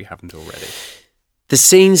Range that we haven't already? The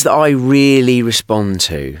scenes that I really respond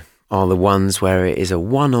to are the ones where it is a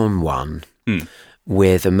one-on-one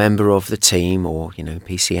with a member of the team, or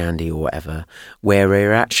PC Andy or whatever, where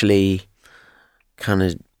we're actually kind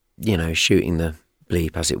of shooting the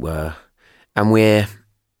bleep, as it were, and where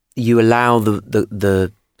you allow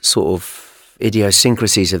the sort of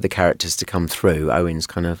idiosyncrasies of the characters to come through. Owen's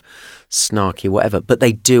kind of snarky, whatever, but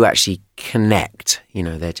they do actually connect.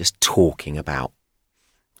 They're just talking about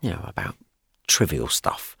about trivial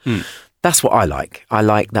stuff. That's what I like. I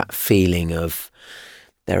like that feeling of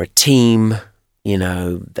they're a team.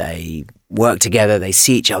 They work together, they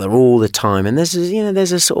see each other all the time, and there's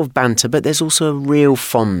a sort of banter, but there's also a real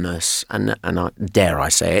fondness and I, dare I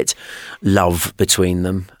say it, love between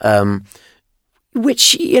them.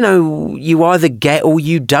 which, you either get or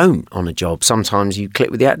you don't on a job. Sometimes you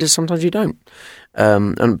click with the actors, sometimes you don't.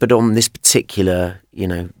 But on this particular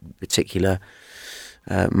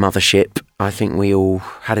mothership, I think we all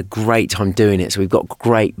had a great time doing it. So we've got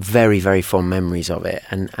great, very, very fond memories of it.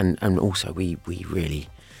 And also we really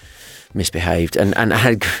misbehaved and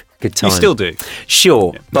had good time. You still do?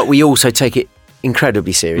 Sure. Yeah. But we also take it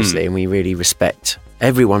incredibly seriously and we really respect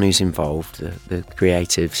everyone who's involved, the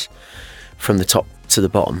creatives, from the top to the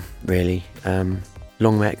bottom, really.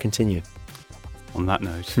 Long may it continue. On that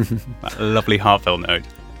note, that lovely heartfelt note,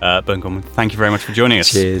 Gorman, thank you very much for joining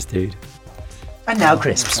us. Cheers, dude. And now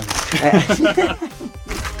crisps.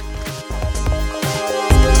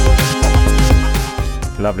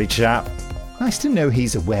 Lovely chap. Nice to know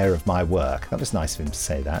he's aware of my work. That was nice of him to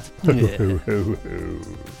say that. Yeah.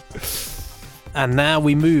 And now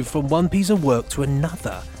we move from one piece of work to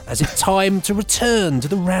another, as it's time to return to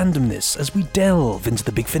the randomness as we delve into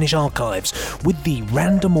the Big Finish archives with the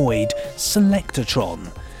Randomoid Selectatron.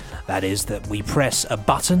 That is that we press a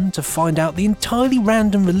button to find out the entirely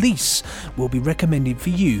random release will be recommended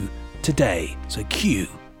for you today. So cue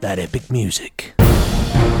that epic music.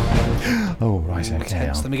 Oh, right, okay.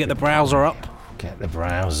 Let me get the browser up. Get the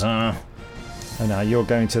browser. And now you're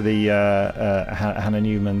going to the Hannah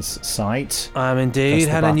Newman's site. I'm indeed.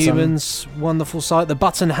 Hannah Newman's wonderful site. The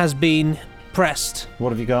button has been pressed. What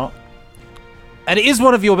have you got? And it is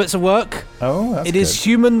one of your bits of work. Oh, that's It is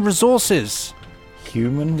Human Resources.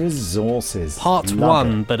 Human Resources. Part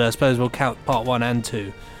 1, but I suppose we'll count Part 1 and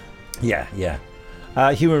 2. Yeah.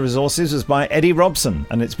 Human Resources was by Eddie Robson,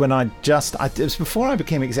 and it's when it was before I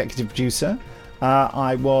became executive producer.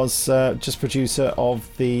 I was just producer of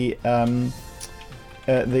the Paul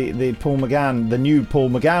McGann, the new Paul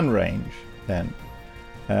McGann range then,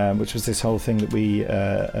 which was this whole thing that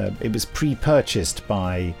it was pre-purchased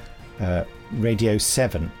by Radio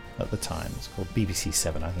 7 at the time. It's called BBC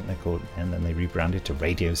 7, I think they called it, and then they rebranded to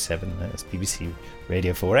Radio 7. It's BBC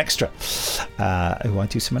Radio 4 Extra, who I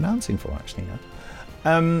do some announcing for actually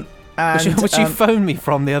now. Which you phoned me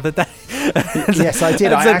from the other day. Yes, I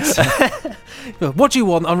did. What do you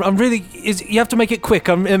want? I'm really. You have to make it quick.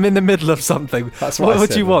 I'm in the middle of something. That's what I What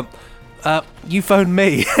said, do you want? You phoned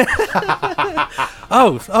me.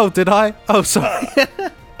 Oh, did I? Oh, sorry.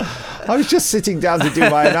 I was just sitting down to do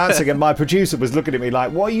my announcing, and my producer was looking at me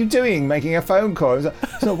like, "What are you doing? Making a phone call?" I was like,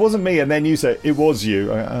 "So it wasn't me." And then you said, "It was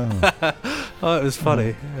you." Oh, it was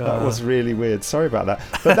funny. That was really weird. Sorry about that.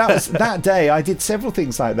 But that day. I did several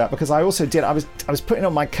things like that because I also did. I was putting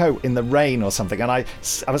on my coat in the rain or something, and I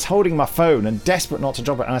was holding my phone and desperate not to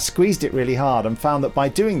drop it, and I squeezed it really hard and found that by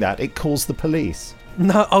doing that, it calls the police.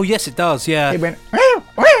 No. Oh, yes, it does. Yeah. It went.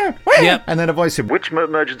 Yep. And then a voice said, "Which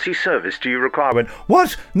emergency service do you require?" I went,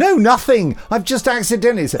 "What? No, nothing. I've just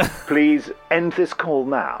accidentally said, please end this call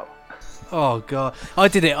now." Oh God, I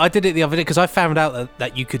did it the other day because I found out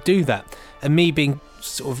that you could do that, and me being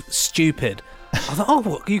sort of stupid, I thought, "Oh,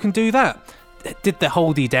 what, you can do that." It did the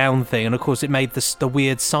holdy down thing, and of course it made the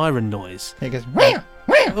weird siren noise. It goes.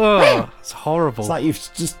 Oh, it's horrible. It's like you've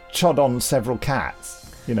just trod on several cats.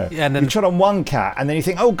 Yeah, and then you trod on one cat, and then you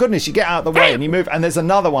think, "Oh goodness!" You get out of the way, and you move, and there's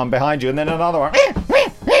another one behind you, and then another one.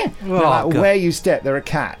 Where you step, there are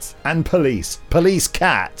cats and police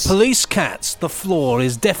cats. Police cats. The floor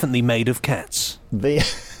is definitely made of cats.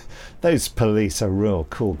 Those police are real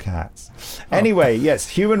cool cats. Anyway, yes,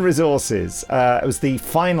 Human Resources. It was the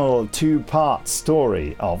final 2-part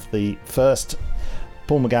story of the first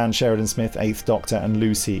Paul McGann, Sheridan Smith, 8th Doctor, and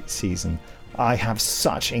Lucy season. I have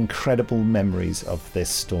such incredible memories of this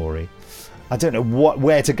story. I don't know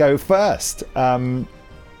where to go first. I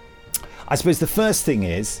suppose the first thing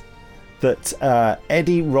is that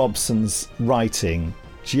Eddie Robson's writing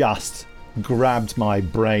just grabbed my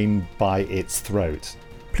brain by its throat.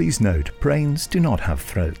 Please note, brains do not have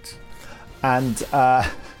throats. And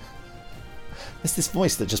there's this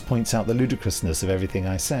voice that just points out the ludicrousness of everything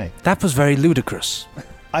I say. That was very ludicrous.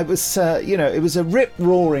 I was, it was a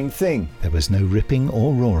rip-roaring thing. There was no ripping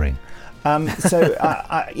or roaring. It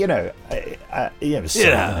was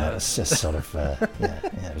just sort of,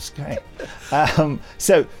 it was great.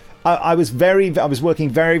 I was working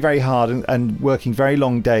very, very hard and working very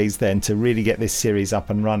long days then to really get this series up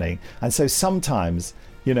and running. And so sometimes,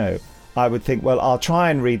 I would think, well, I'll try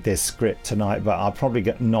and read this script tonight, but I'll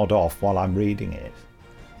probably nod off while I'm reading it,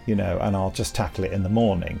 and I'll just tackle it in the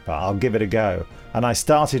morning, but I'll give it a go. And I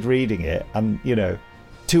started reading it, and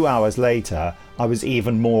 2 hours later I was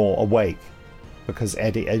even more awake because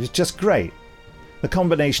Eddie, it was just great. The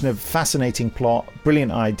combination of fascinating plot,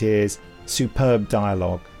 brilliant ideas, superb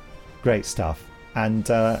dialogue, great stuff, and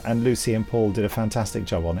Lucy and Paul did a fantastic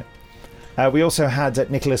job on it. We also had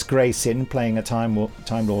Nicholas Grace in playing a Time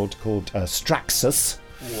Lord called Straxus.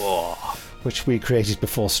 Whoa. Which we created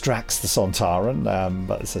before Strax the Sontaran,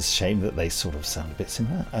 but it's a shame that they sort of sound a bit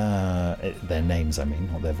similar. Their names, I mean,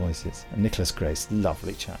 not their voices. And Nicholas Grace,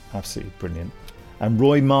 lovely chap, absolutely brilliant. And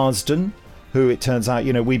Roy Marsden, who it turns out,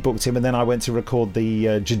 we booked him, and then I went to record the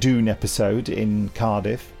Jadoon episode in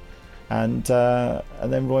Cardiff. And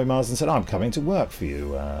then Roy Marsden said, I'm coming to work for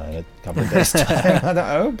you in a couple of days' time. I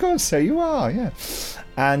thought, oh, God, so you are, yeah.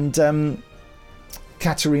 And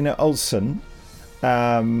Katarina Olsen,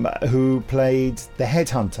 who played the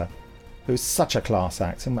headhunter, who's such a class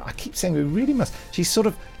actor. And I keep saying we really must. She sort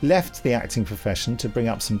of left the acting profession to bring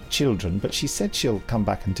up some children, but she said she'll come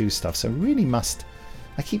back and do stuff. So really must.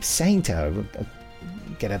 I keep saying to her,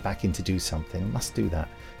 get her back in to do something. Must do that.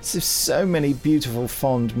 So, so many beautiful,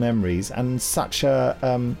 fond memories, and such a.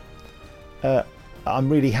 I'm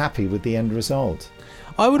really happy with the end result.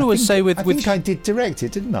 I would always say I think I did direct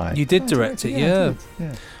it, didn't I? You did direct it, yeah.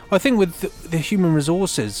 I think with the human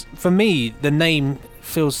resources, for me, the name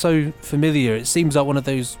feels so familiar. It seems like one of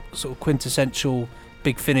those sort of quintessential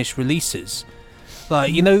Big Finish releases,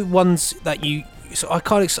 like ones that you. So I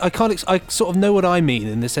sort of know what I mean,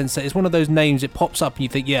 in the sense that it's one of those names. It pops up and you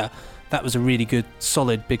think, yeah, that was a really good,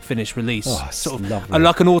 solid Big Finish release. Oh, sort of lovely.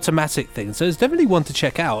 like an automatic thing. So it's definitely one to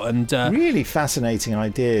check out. And really fascinating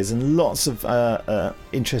ideas and lots of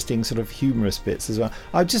interesting sort of humorous bits as well.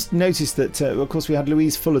 I've just noticed that, of course, we had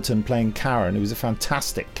Louise Fullerton playing Karen, who was a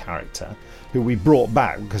fantastic character, who we brought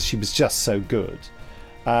back because she was just so good.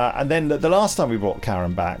 And then the last time we brought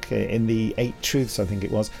Karen back, in the 8 Truths, I think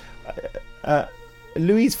it was,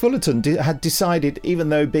 Louise Fullerton had decided, even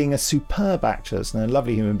though being a superb actress and a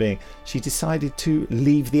lovely human being, she decided to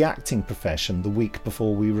leave the acting profession the week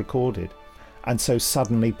before we recorded, and so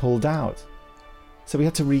suddenly pulled out. So we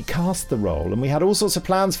had to recast the role, and we had all sorts of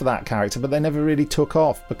plans for that character, but they never really took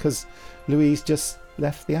off because Louise just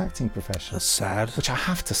left the acting profession. That's sad. Which I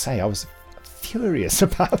have to say, I was furious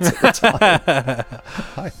about at the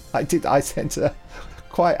time. I sent her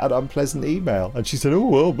quite an unpleasant email, and she said,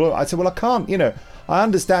 oh, well, I said, well, I can't, I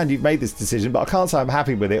understand you've made this decision, but I can't say I'm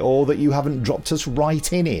happy with it, or that you haven't dropped us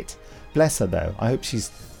right in it. Bless her, though. I hope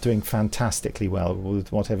she's doing fantastically well with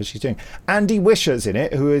whatever she's doing. Andy Wisher's in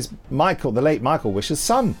it, who is Michael, the late Michael Wisher's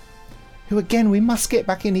son, who, again, we must get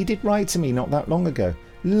back in. He did write to me not that long ago.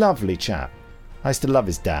 Lovely chap. I used to love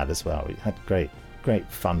his dad as well. We had great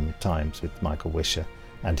fun times with Michael Wisher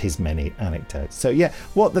and his many anecdotes. So, yeah,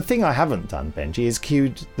 the thing I haven't done, Benji, is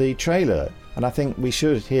cued the trailer. And I think we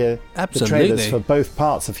should hear the trailers for both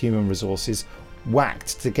parts of Human Resources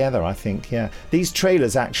whacked together, I think, yeah. These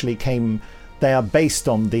trailers actually they are based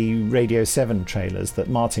on the Radio 7 trailers that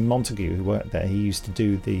Martin Montague, who worked there, he used to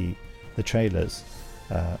do the trailers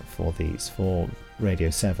for Radio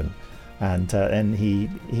 7. And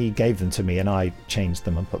he gave them to me, and I changed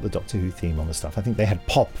them and put the Doctor Who theme on the stuff. I think they had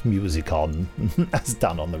pop music on, as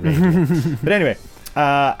done on the radio. But anyway,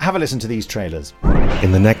 have a listen to these trailers.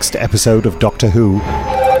 In the next episode of Doctor Who...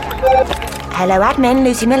 Hello, admin.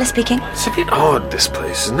 Lucy Miller speaking. It's a bit odd, this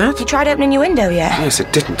place, isn't it? You tried opening your window yet? Yes,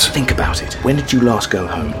 it didn't. Think about it. When did you last go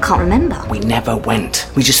home? Can't remember. We never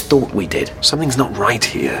went. We just thought we did. Something's not right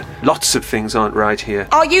here. Lots of things aren't right here.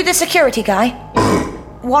 Are you the security guy?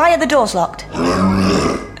 Why are the doors locked?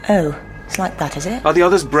 Oh, it's like that, is it? Are the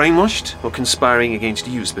others brainwashed or conspiring against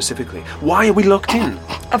you specifically? Why are we locked in?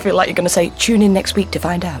 I feel like you're going to say, tune in next week to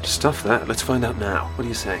find out. Stuff that. Let's find out now. What do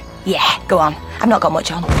you say? Yeah, go on. I've not got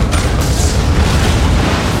much on.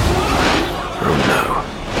 Oh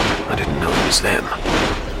no. I didn't know it was them.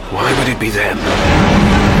 Why would it be them?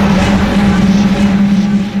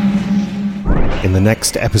 In the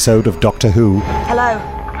next episode of Doctor Who... Hello.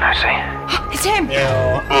 Lucy. It's him! You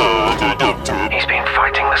are the Doctor. He's been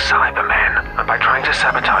fighting the Cybermen, and by trying to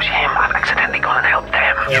sabotage him, I've accidentally gone and helped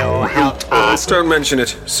them. You helped us. Don't mention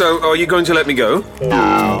it. So, are you going to let me go?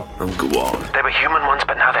 No. Oh, go on. They were human once,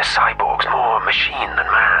 but now they're cyborgs, more machine than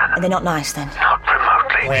man. And they're not nice, then? Not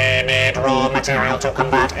remotely. We need raw material to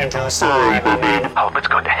convert into Cybermen. Albert's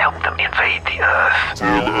going to help them invade the Earth.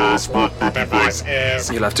 Tell us what the device is.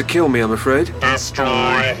 You'll have to kill me, I'm afraid.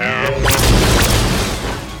 Destroy him.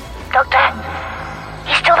 Doctor?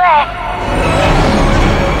 He's still there?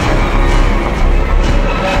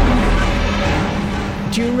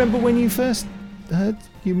 Do you remember when you first heard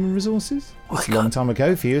Human Resources? It's a long time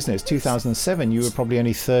ago for you, isn't it? It's 2007. You were probably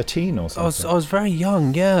only 13 or something. I was very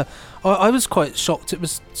young, yeah. I was quite shocked it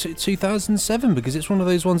was 2007, because it's one of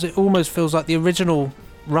those ones, it almost feels like the original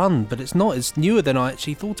run, but it's not. It's newer than I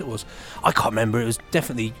actually thought it was. I can't remember. It was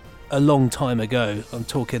definitely a long time ago. I'm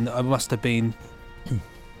talking, I must have been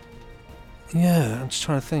Yeah, I'm just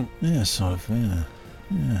trying to think. Yeah, sort of, yeah.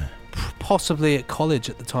 Possibly at college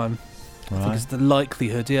at the time. I think it's the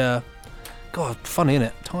likelihood, yeah. God, funny,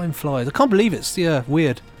 innit? Time flies. I can't believe it's,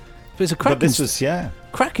 weird. But it's a cracking... But this was,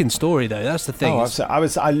 cracking story, though. That's the thing.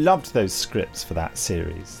 I loved those scripts for that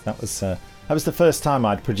series. That was the first time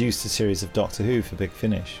I'd produced a series of Doctor Who for Big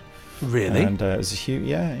Finish. Really? And it was a huge...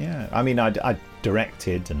 Yeah. I mean, I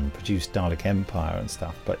directed and produced Dalek Empire and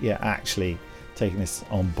stuff, but actually taking this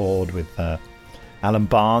on board with Alan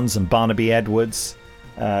Barnes and Barnaby Edwards.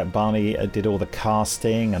 Barney did all the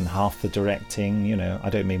casting and half the directing. I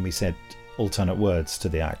don't mean we said alternate words to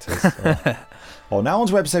the actors. Now on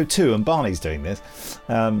to episode 2, and Barney's doing this.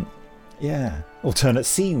 Alternate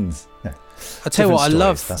scenes. No. I tell you what, I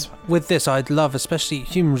love with this. I'd love, especially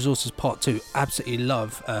Human Resources Part 2. Absolutely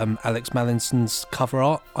love Alex Mallinson's cover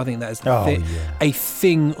art. I think that is a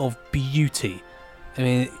thing of beauty. I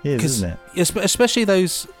mean, isn't it? Especially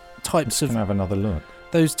those types of. Can have another look.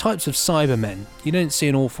 Those types of Cybermen. You don't see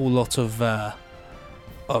an awful lot of I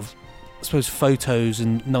suppose, photos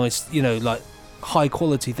and nice, like high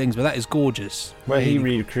quality things, but that is gorgeous. Well, he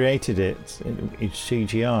recreated it in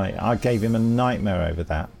CGI. I gave him a nightmare over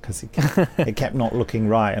that because it kept not looking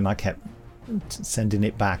right, and I kept sending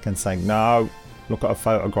it back and saying, no, look at a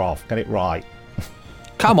photograph, get it right.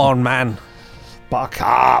 Come on, man. Buck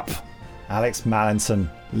up. Alex Mallinson.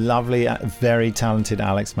 Lovely, very talented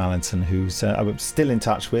Alex Mallinson, who's I'm still in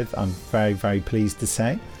touch with, I'm very, very pleased to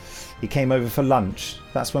say. He came over for lunch.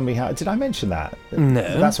 That's when we had... Did I mention that?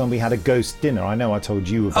 No. That's when we had a ghost dinner. I know I told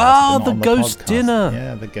you about it. The ghost dinner.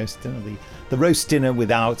 Yeah, the ghost dinner. The roast dinner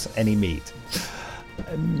without any meat.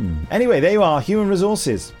 Anyway, there you are. Human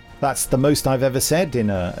Resources. That's the most I've ever said in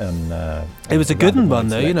a... It was a good one,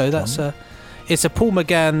 though. That's it's a Paul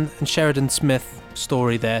McGann and Sheridan Smith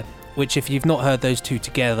story there, which if you've not heard those two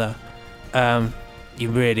together...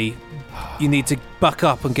 you need to buck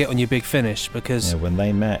up and get on your Big Finish, because when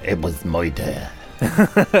they met, it was my day.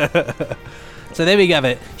 So there we have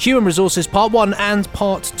it. Human Resources Part 1 and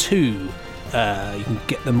Part 2. You can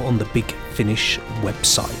get them on the Big Finish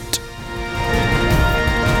website.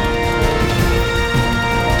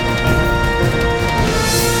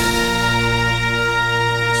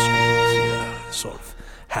 Sort of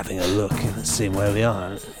having a look and seeing where we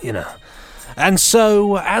are, And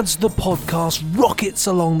so, as the podcast rockets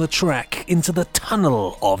along the track into the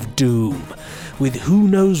tunnel of doom, with who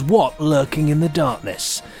knows what lurking in the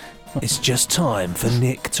darkness, it's just time for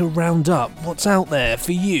Nick to round up what's out there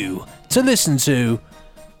for you to listen to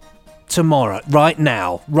tomorrow, right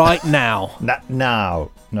now.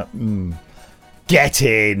 Get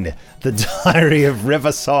in! The Diary of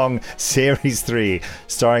River Song Series 3,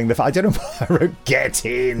 starring I don't know why I wrote Get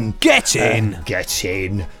In! Get In! Get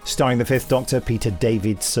In! Starring the 5th Doctor, Peter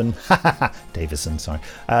Davison.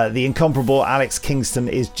 The incomparable Alex Kingston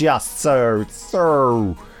is just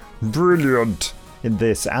so brilliant in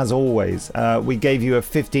this, as always. We gave you a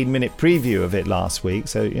 15-minute preview of it last week,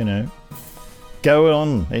 so, go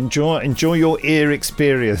on, enjoy your ear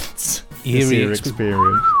experience. Ear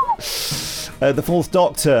experience. The 4th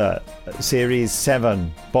Doctor, Series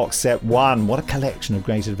 7, Box Set 1. What a collection of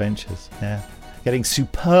great adventures. Yeah. Getting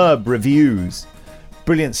superb reviews.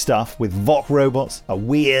 Brilliant stuff with Vok robots, a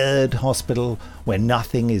weird hospital where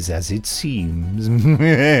nothing is as it seems.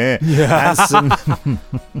 And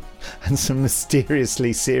some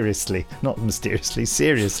seriously,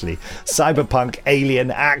 cyberpunk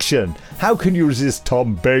alien action. How can you resist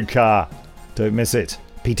Tom Baker? Don't miss it.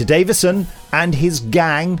 Peter Davison and his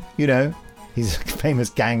gang, he's a famous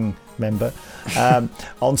gang member,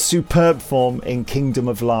 on superb form in Kingdom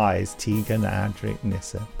of Lies. Tegan, Adric,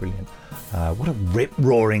 Nissa, brilliant. What a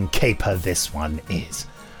rip-roaring caper this one is.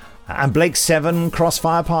 And Blake 7,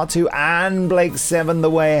 Crossfire Part 2, and Blake 7,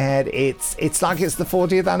 The Way Ahead. It's like it's the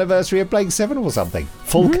 40th anniversary of Blake 7 or something.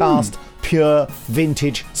 Full cast, pure,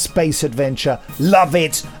 vintage, space adventure. Love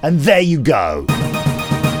it, and there you go.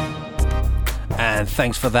 And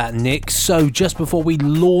thanks for that, Nick. So just before we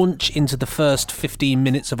launch into the first 15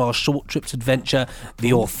 minutes of our short trips adventure,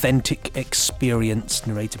 The Authentic Experience,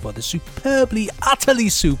 narrated by the utterly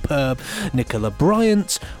superb Nicola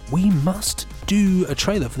Bryant, we must do a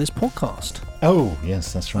trailer for this podcast. Oh,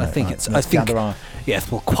 yes, that's right. Quite,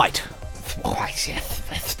 yes.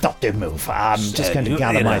 Stop the move. I'm just going to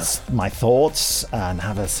gather my thoughts and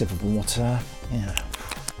have a sip of water. Yeah,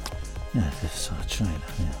 this sort of trailer,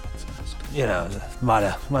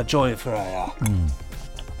 my joy for a...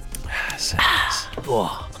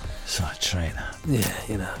 trainer. Yeah,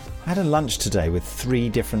 I had a lunch today with 3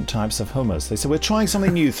 different types of hummus. They said, we're trying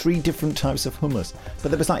something new, 3 different types of hummus.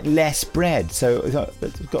 But there was less bread, so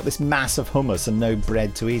it's got this mass of hummus and no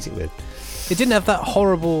bread to eat it with. It didn't have that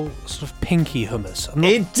horrible sort of pinky hummus.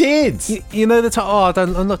 It did. You know the type. Oh, I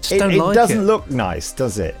don't like it. It doesn't look nice,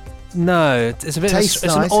 does it? No, it's a bit. Tastes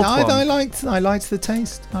it's nice. an odd one. I liked the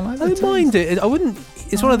taste. I like the I taste. don't mind it. I wouldn't.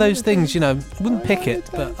 It's one of those things, I wouldn't pick it,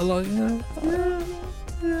 but I like,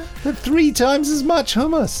 But 3 times as much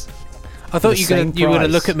hummus. I thought you were going to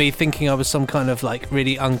look at me thinking I was some kind of like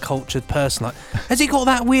really uncultured person. Like, has he got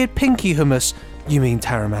that weird pinky hummus? You mean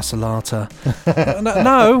taramasalata?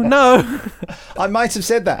 No. I might have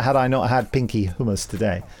said that had I not had pinky hummus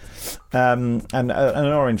today. And an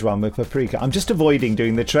orange one with paprika. I'm just avoiding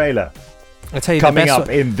doing the trailer. I tell you, coming up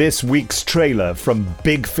in this week's trailer from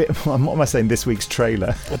Big Fit. What am I saying? This week's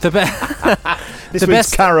trailer. This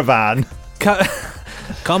week's caravan.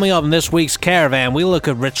 Coming up in this week's caravan, we look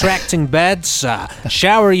at retracting beds,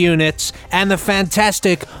 shower units, and the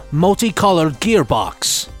fantastic multicolored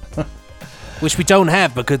gearbox. Which we don't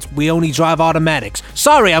have because we only drive automatics.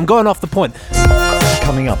 Sorry, I'm going off the point.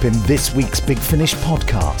 Coming up in this week's Big Finish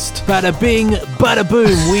podcast. Bada bing, bada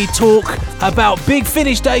boom, we talk about Big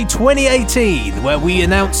Finish Day 2018, where we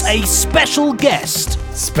announce a special guest.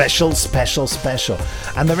 Special.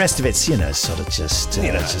 And the rest of it's, sort of just...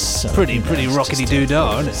 pretty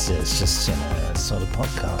rockety-doo-dah, isn't it? It's just, a sort of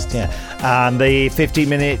podcast, yeah. And the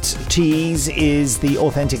 15-minute tease is The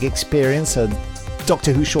Authentic Experience, a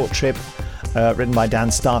Doctor Who short trip written by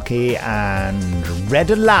Dan Starkey and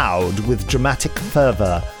read aloud with dramatic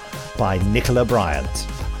fervour by Nicola Bryant.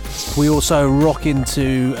 We also rock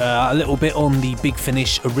into a little bit on the Big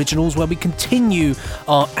Finish originals, where we continue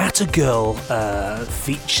our Atta Girl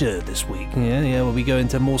feature this week. Yeah, where we go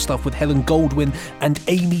into more stuff with Helen Goldwyn and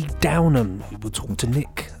Amy Downham. We will talk to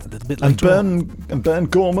Nick a little bit later. And Bern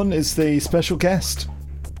Gorman is the special guest.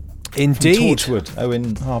 Indeed. From Torchwood.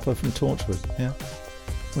 Owen Harper from Torchwood, yeah.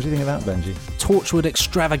 What do you think of that, Benji? Torchwood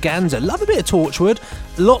extravaganza. Love a bit of Torchwood.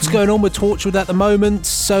 Lots going on with Torchwood at the moment,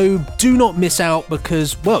 so do not miss out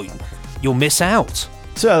because, well, you'll miss out.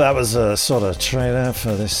 So that was a sort of trailer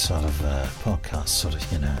for this sort of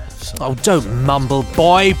podcast, Oh, don't mumble,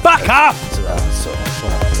 boy. Back up!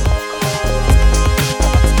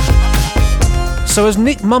 So as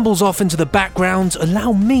Nick mumbles off into the background,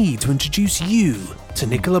 allow me to introduce you to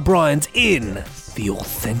Nicola Bryant in The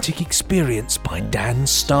Authentic Experience by Dan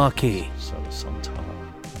Starkey.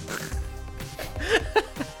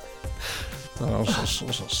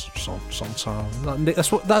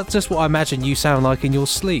 That's just what I imagine you sound like in your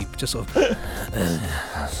sleep. Just sort of.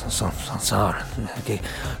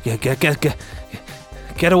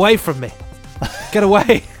 Get away from me. Get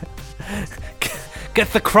away.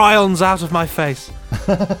 Get the cryons out of my face.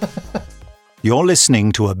 You're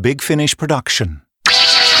listening to a Big Finish production.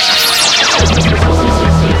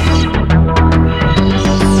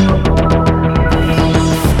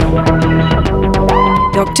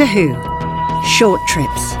 Doctor Who, Short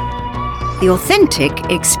Trips, The Authentic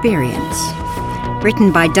Experience.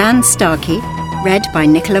 Written by Dan Starkey, read by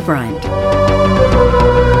Nicola Bryant.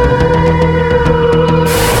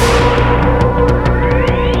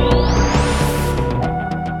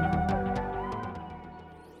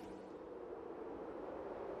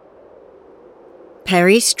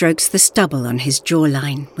 Perry strokes the stubble on his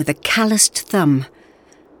jawline with a calloused thumb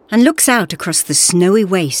and looks out across the snowy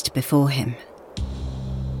waste before him.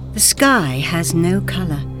 The sky has no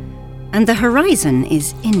colour, and the horizon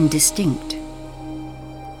is indistinct.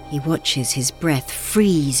 He watches his breath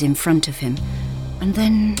freeze in front of him and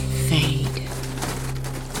then fade.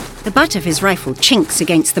 The butt of his rifle chinks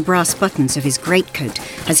against the brass buttons of his greatcoat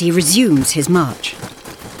as he resumes his march.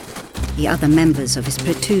 The other members of his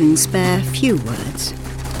platoon spare few words.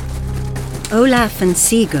 Olaf and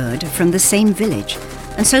Sigurd are from the same village,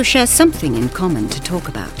 and so share something in common to talk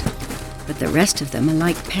about. But the rest of them are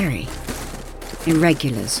like Perry.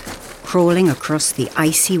 Irregulars, crawling across the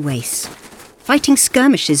icy wastes, fighting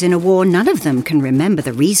skirmishes in a war none of them can remember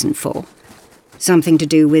the reason for. Something to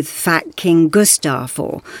do with Fat King Gustav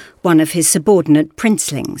or one of his subordinate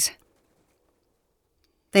princelings.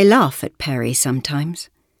 They laugh at Perry sometimes.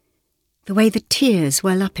 The way the tears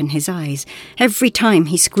well up in his eyes every time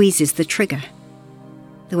he squeezes the trigger.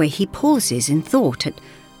 The way he pauses in thought at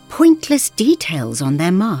pointless details on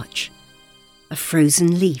their march. A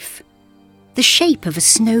frozen leaf. The shape of a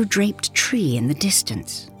snow-draped tree in the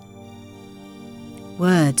distance.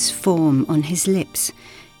 Words form on his lips,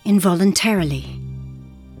 involuntarily.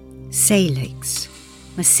 Salix,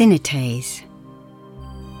 Macinites,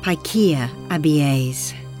 Paikia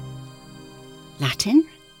abies. Latin?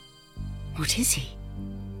 What is he?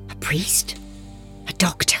 A priest? A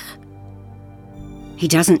doctor? He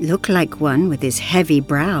doesn't look like one with his heavy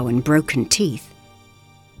brow and broken teeth.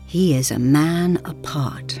 He is a man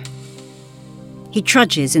apart. He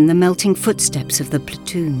trudges in the melting footsteps of the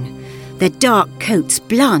platoon, their dark coats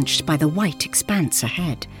blanched by the white expanse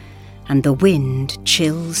ahead, and the wind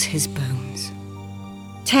chills his bones.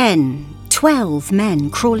 10, 12 men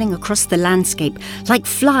crawling across the landscape like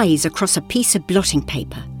flies across a piece of blotting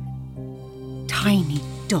paper. Tiny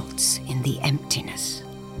dots in the emptiness.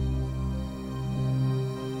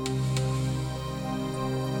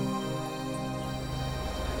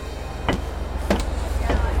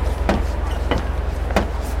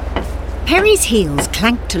 Perry's heels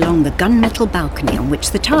clanked along the gunmetal balcony on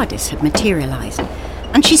which the TARDIS had materialised,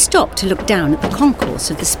 and she stopped to look down at the concourse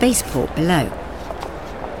of the spaceport below.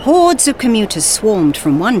 Hordes of commuters swarmed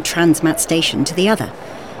from one transmat station to the other,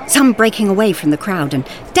 some breaking away from the crowd and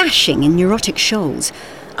dashing in neurotic shoals,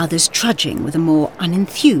 others trudging with a more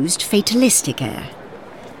unenthused, fatalistic air.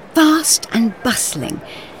 Vast and bustling,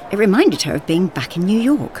 it reminded her of being back in New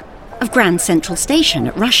York, of Grand Central Station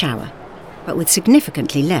at rush hour, but with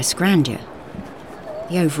significantly less grandeur.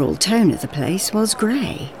 The overall tone of the place was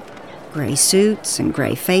grey. Grey suits and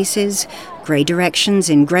grey faces, grey directions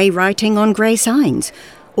in grey writing on grey signs,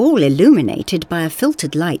 all illuminated by a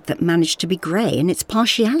filtered light that managed to be grey in its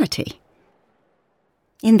partiality.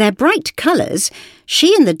 In their bright colours,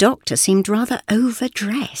 she and the Doctor seemed rather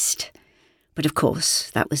overdressed. But of course,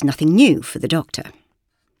 that was nothing new for the Doctor.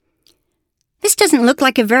 "This doesn't look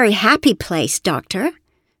like a very happy place, Doctor,"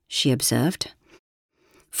 she observed.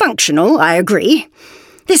 "Functional, I agree.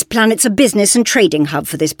 This planet's a business and trading hub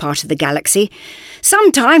for this part of the galaxy,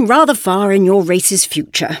 sometime rather far in your race's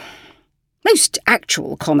future. Most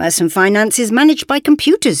actual commerce and finance is managed by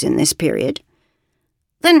computers in this period."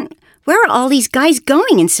 "Then where are all these guys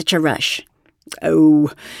going in such a rush?"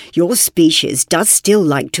 "Oh, your species does still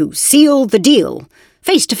like to seal the deal,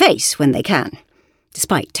 face to face when they can,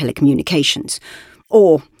 despite telecommunications,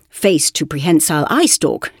 or face to prehensile eye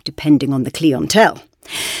stalk, depending on the clientele.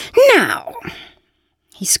 Now,"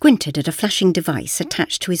 he squinted at a flashing device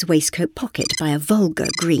attached to his waistcoat pocket by a vulgar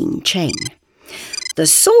green chain. "The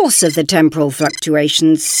source of the temporal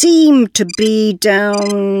fluctuations seem to be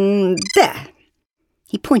down there."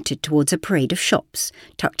 He pointed towards a parade of shops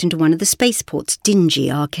tucked into one of the spaceport's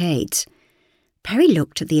dingy arcades. Perry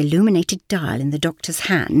looked at the illuminated dial in the Doctor's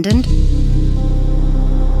hand and...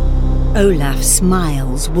 Olaf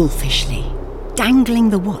smiles wolfishly, dangling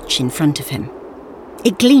the watch in front of him.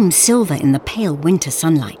 It gleams silver in the pale winter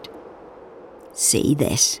sunlight. "See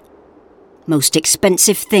this? Most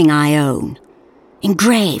expensive thing I own.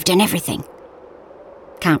 Engraved and everything.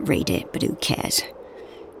 Can't read it, but who cares?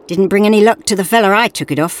 Didn't bring any luck to the fella I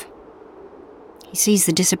took it off." He sees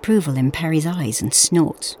the disapproval in Perry's eyes and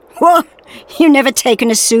snorts. "What? You never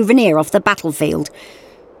taken a souvenir off the battlefield?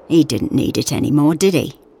 He didn't need it anymore, did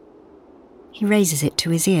he?" He raises it to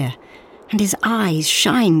his ear, and his eyes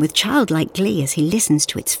shine with childlike glee as he listens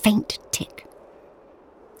to its faint tick.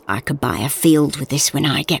 "I could buy a field with this when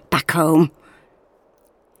I get back home."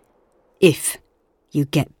 "If you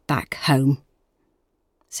get back home,"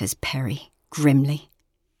 says Perry grimly.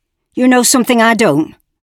 "You know something I don't?"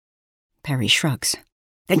 Perry shrugs.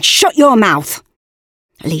 "Then shut your mouth!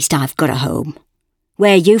 At least I've got a home.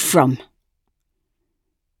 Where you from?"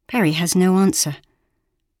 Perry has no answer.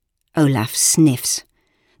 Olaf sniffs,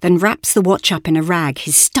 then wraps the watch up in a rag,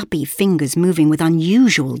 his stubby fingers moving with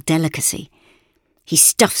unusual delicacy. He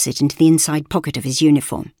stuffs it into the inside pocket of his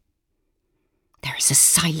uniform. There is a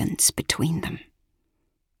silence between them.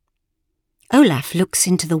 Olaf looks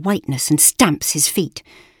into the whiteness and stamps his feet,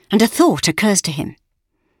 and a thought occurs to him.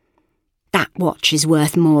 "That watch is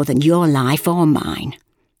worth more than your life or mine,"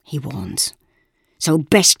 he warns. "So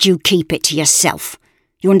best you keep it to yourself.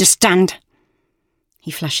 You understand?" He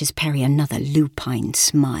flashes Perry another lupine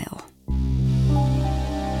smile.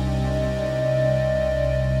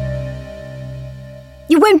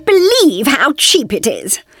 "You won't believe how cheap it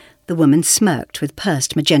is!" The woman smirked with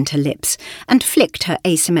pursed magenta lips and flicked her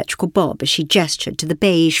asymmetrical bob as she gestured to the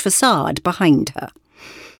beige facade behind her.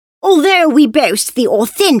 "Although we boast the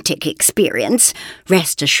authentic experience,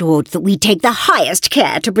 rest assured that we take the highest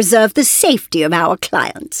care to preserve the safety of our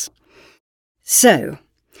clients." "So,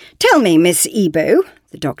 tell me, Miss Ebo,"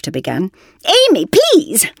 the Doctor began. "Amy,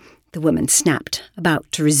 please!" the woman snapped, about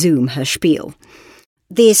to resume her spiel.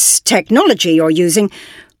 "This technology you're using,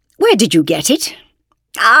 where did you get it?"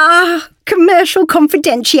 Commercial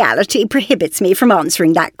confidentiality prohibits me from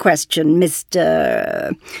answering that question,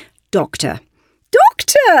 Mr. Doctor."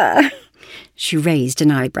 "Doctor!" She raised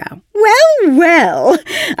an eyebrow. Well,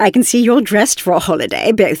 I can see you're dressed for a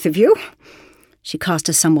holiday, both of you." She cast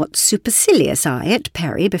a somewhat supercilious eye at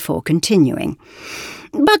Perry before continuing.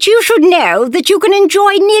 But you should know that you can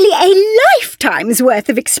enjoy nearly a lifetime's worth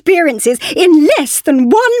of experiences in less than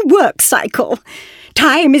one work cycle.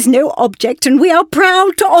 Time is no object, and we are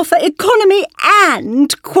proud to offer economy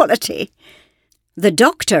and quality. The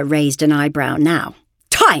doctor raised an eyebrow now.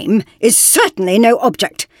 Time is certainly no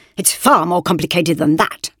object. It's far more complicated than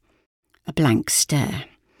that. A blank stare.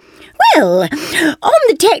 Well, on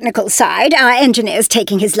the technical side, our engineer's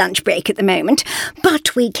taking his lunch break at the moment,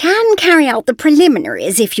 but we can carry out the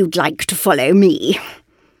preliminaries if you'd like to follow me.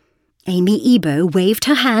 Amy Ebo waved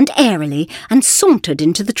her hand airily and sauntered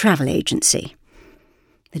into the travel agency.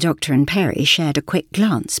 The doctor and Perry shared a quick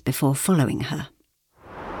glance before following her.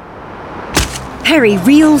 Perry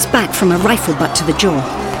reels back from a rifle butt to the jaw,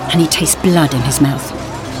 and he tastes blood in his mouth.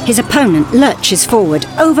 His opponent lurches forward,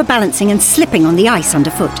 overbalancing and slipping on the ice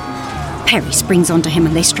underfoot. Perry springs onto him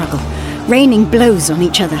and they struggle, raining blows on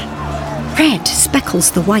each other. Red speckles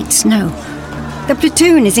the white snow. The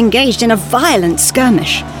platoon is engaged in a violent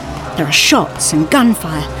skirmish. There are shots and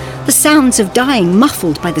gunfire, the sounds of dying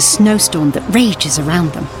muffled by the snowstorm that rages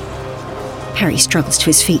around them. Perry struggles to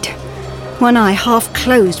his feet, one eye half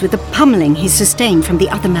closed with the pummeling he's sustained from the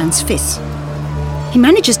other man's fists. He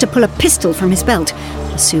manages to pull a pistol from his belt,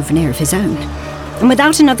 a souvenir of his own, and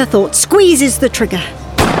without another thought squeezes the trigger.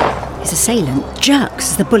 His assailant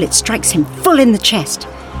jerks as the bullet strikes him full in the chest.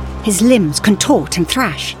 His limbs contort and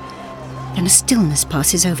thrash. Then a stillness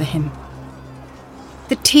passes over him.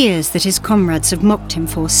 The tears that his comrades have mocked him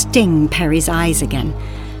for sting Perry's eyes again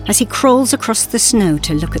as he crawls across the snow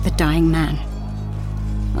to look at the dying man.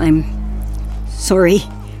 "I'm sorry,"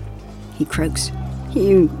 he croaks.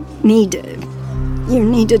 You need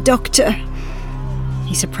a doctor."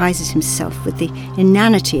 He surprises himself with the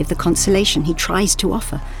inanity of the consolation he tries to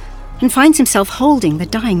offer, and finds himself holding the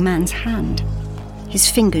dying man's hand. His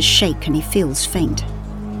fingers shake and he feels faint.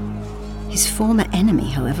 His former enemy,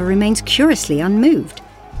 however, remains curiously unmoved.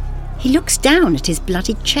 He looks down at his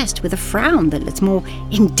bloodied chest with a frown that looks more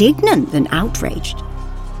indignant than outraged.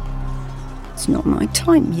 "It's not my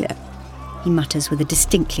time yet," he mutters with a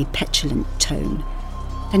distinctly petulant tone.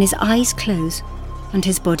 Then his eyes close and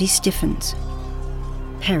his body stiffens.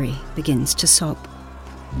 Perry begins to sob.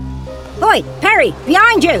 "Oi, Perry,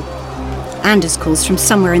 behind you!" Anders calls from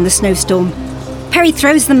somewhere in the snowstorm. Perry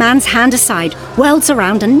throws the man's hand aside, whirls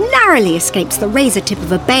around and narrowly escapes the razor tip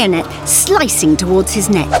of a bayonet slicing towards his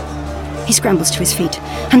neck. He scrambles to his feet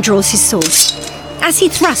and draws his sword. As he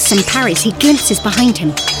thrusts and parries, he glimpses behind him.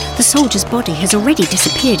 The soldier's body has already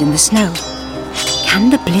disappeared in the snow. Can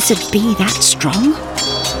the blizzard be that strong?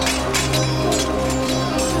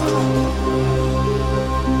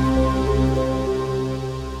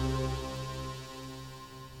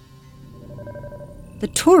 The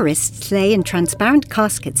tourists lay in transparent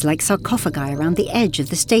caskets like sarcophagi around the edge of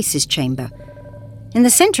the stasis chamber. In the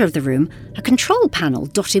centre of the room, a control panel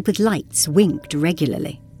dotted with lights winked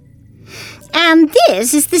regularly. "And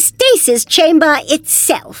this is the stasis chamber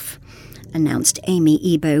itself," announced Amy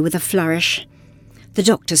Ebo with a flourish. The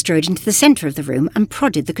doctor strode into the centre of the room and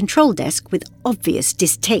prodded the control desk with obvious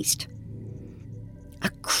distaste. "A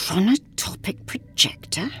chronotopic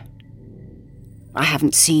projector? I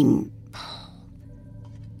haven't seen...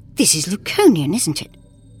 This is Luconian, isn't it?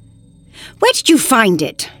 Where did you find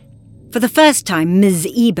it?" For the first time, Ms.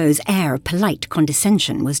 Ebo's air of polite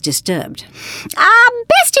condescension was disturbed.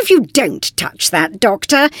 Best if you don't touch that,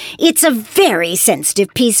 Doctor. It's a very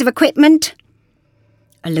sensitive piece of equipment."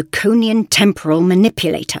 "A Luconian temporal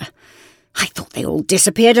manipulator. I thought they all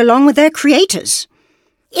disappeared along with their creators."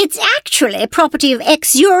 "It's actually property of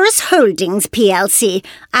Exurus Holdings plc,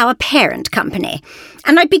 our parent company,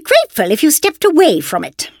 and I'd be grateful if you stepped away from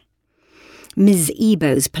it." Ms.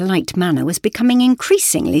 Ebo's polite manner was becoming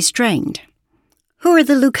increasingly strained. "Who are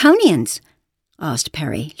the Luconians?" asked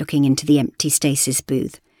Perry, looking into the empty stasis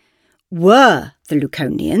booth. "Were the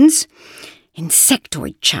Luconians.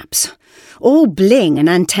 Insectoid chaps, all bling and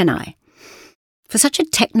antennae. For such a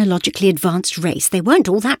technologically advanced race, they weren't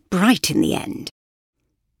all that bright in the end."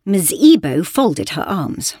 Ms. Ebo folded her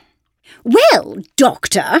arms. "Well,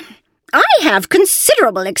 Doctor, I have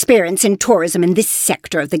considerable experience in tourism in this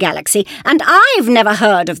sector of the galaxy, and I've never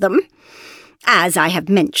heard of them. As I have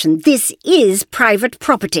mentioned, this is private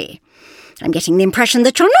property. I'm getting the impression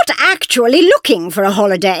that you're not actually looking for a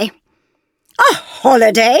holiday." "A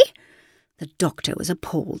holiday?" The doctor was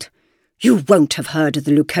appalled. "You won't have heard of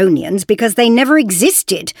the Luconians because they never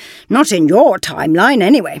existed. Not in your timeline,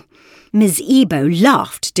 anyway." Ms. Ebo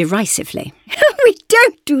laughed derisively. "We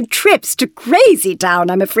don't do trips to Crazy Town,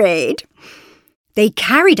 I'm afraid." "They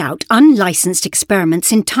carried out unlicensed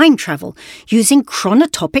experiments in time travel using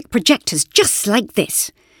chronotopic projectors just like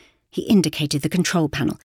this." He indicated the control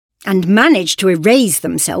panel. And managed to erase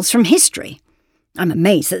themselves from history. I'm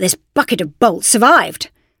amazed that this bucket of bolts survived.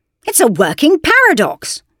 It's a working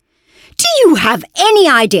paradox. Do you have any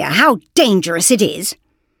idea how dangerous it is?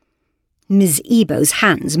 Ms. Ebo's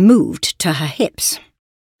hands moved to her hips.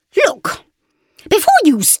 Look, before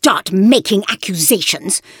you start making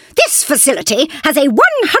accusations, this facility has a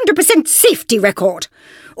 100% safety record.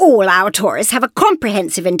 All our tourists have a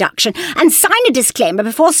comprehensive induction and sign a disclaimer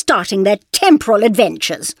before starting their temporal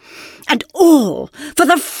adventures. And all for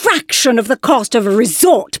the fraction of the cost of a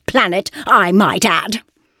resort planet, I might add.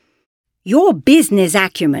 Your business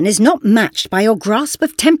acumen is not matched by your grasp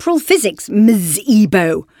of temporal physics, Ms.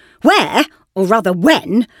 Ebo. Where, or rather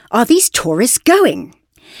when, are these tourists going?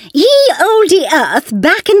 Ye olde earth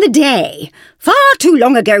back in the day. Far too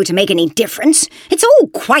long ago to make any difference. It's all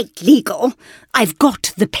quite legal. I've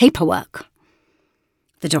got the paperwork.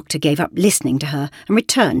 The doctor gave up listening to her and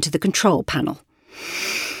returned to the control panel.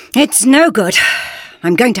 It's no good.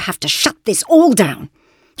 I'm going to have to shut this all down.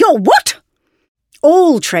 You're what?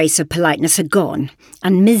 All trace of politeness had gone,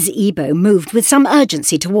 and Ms. Ebo moved with some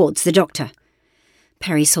urgency towards the doctor.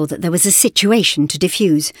 Perry saw that there was a situation to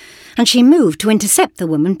diffuse, and she moved to intercept the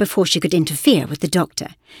woman before she could interfere with the doctor.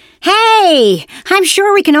 Hey, I'm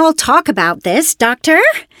sure we can all talk about this, Doctor.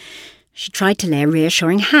 She tried to lay a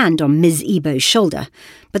reassuring hand on Ms. Ebo's shoulder,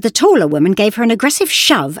 but the taller woman gave her an aggressive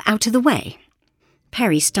shove out of the way.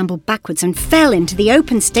 Perry stumbled backwards and fell into the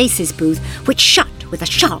open stasis booth, which shut with a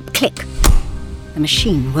sharp click. The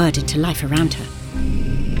machine whirred into life around her,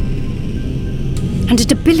 and a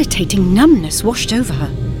debilitating numbness washed over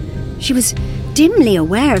her. She was dimly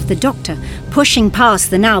aware of the doctor pushing past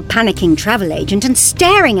the now panicking travel agent and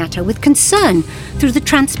staring at her with concern through the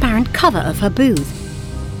transparent cover of her booth.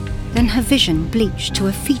 Then her vision bleached to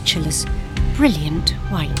a featureless, brilliant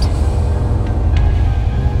white.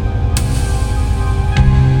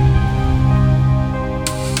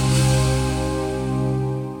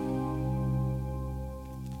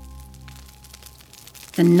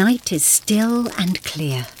 The night is still and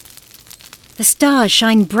clear. The stars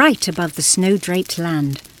shine bright above the snow-draped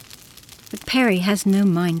land, but Perry has no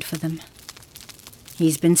mind for them.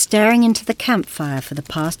 He's been staring into the campfire for the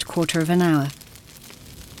past quarter of an hour.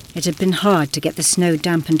 It had been hard to get the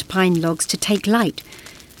snow-dampened pine logs to take light,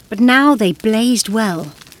 but now they blazed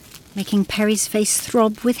well, making Perry's face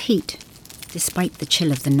throb with heat, despite the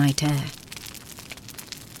chill of the night air.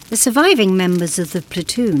 The surviving members of the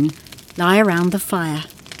platoon lie around the fire,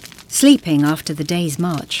 sleeping after the day's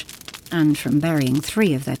march, and from burying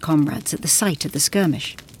 3 of their comrades at the site of the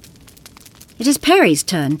skirmish. It is Perry's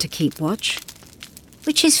turn to keep watch,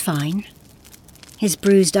 which is fine. His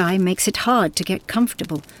bruised eye makes it hard to get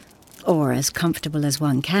comfortable, or as comfortable as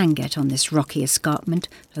one can get on this rocky escarpment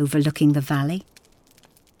overlooking the valley.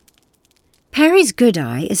 Perry's good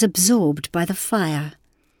eye is absorbed by the fire.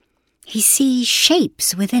 He sees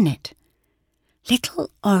shapes within it. Little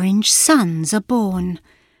orange suns are born,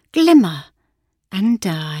 glimmer and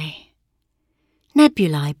die.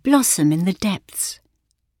 Nebulae blossom in the depths.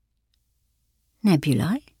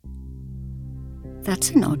 Nebulae? That's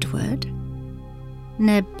an odd word.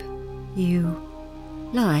 Neb-you-lie.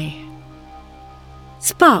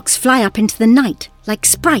 Sparks fly up into the night, like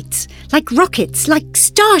sprites, like rockets, like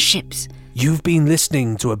starships. You've been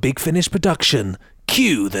listening to a Big Finish production.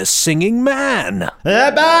 Cue the singing man.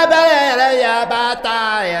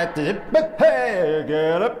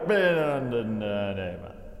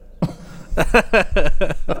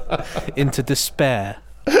 Into despair.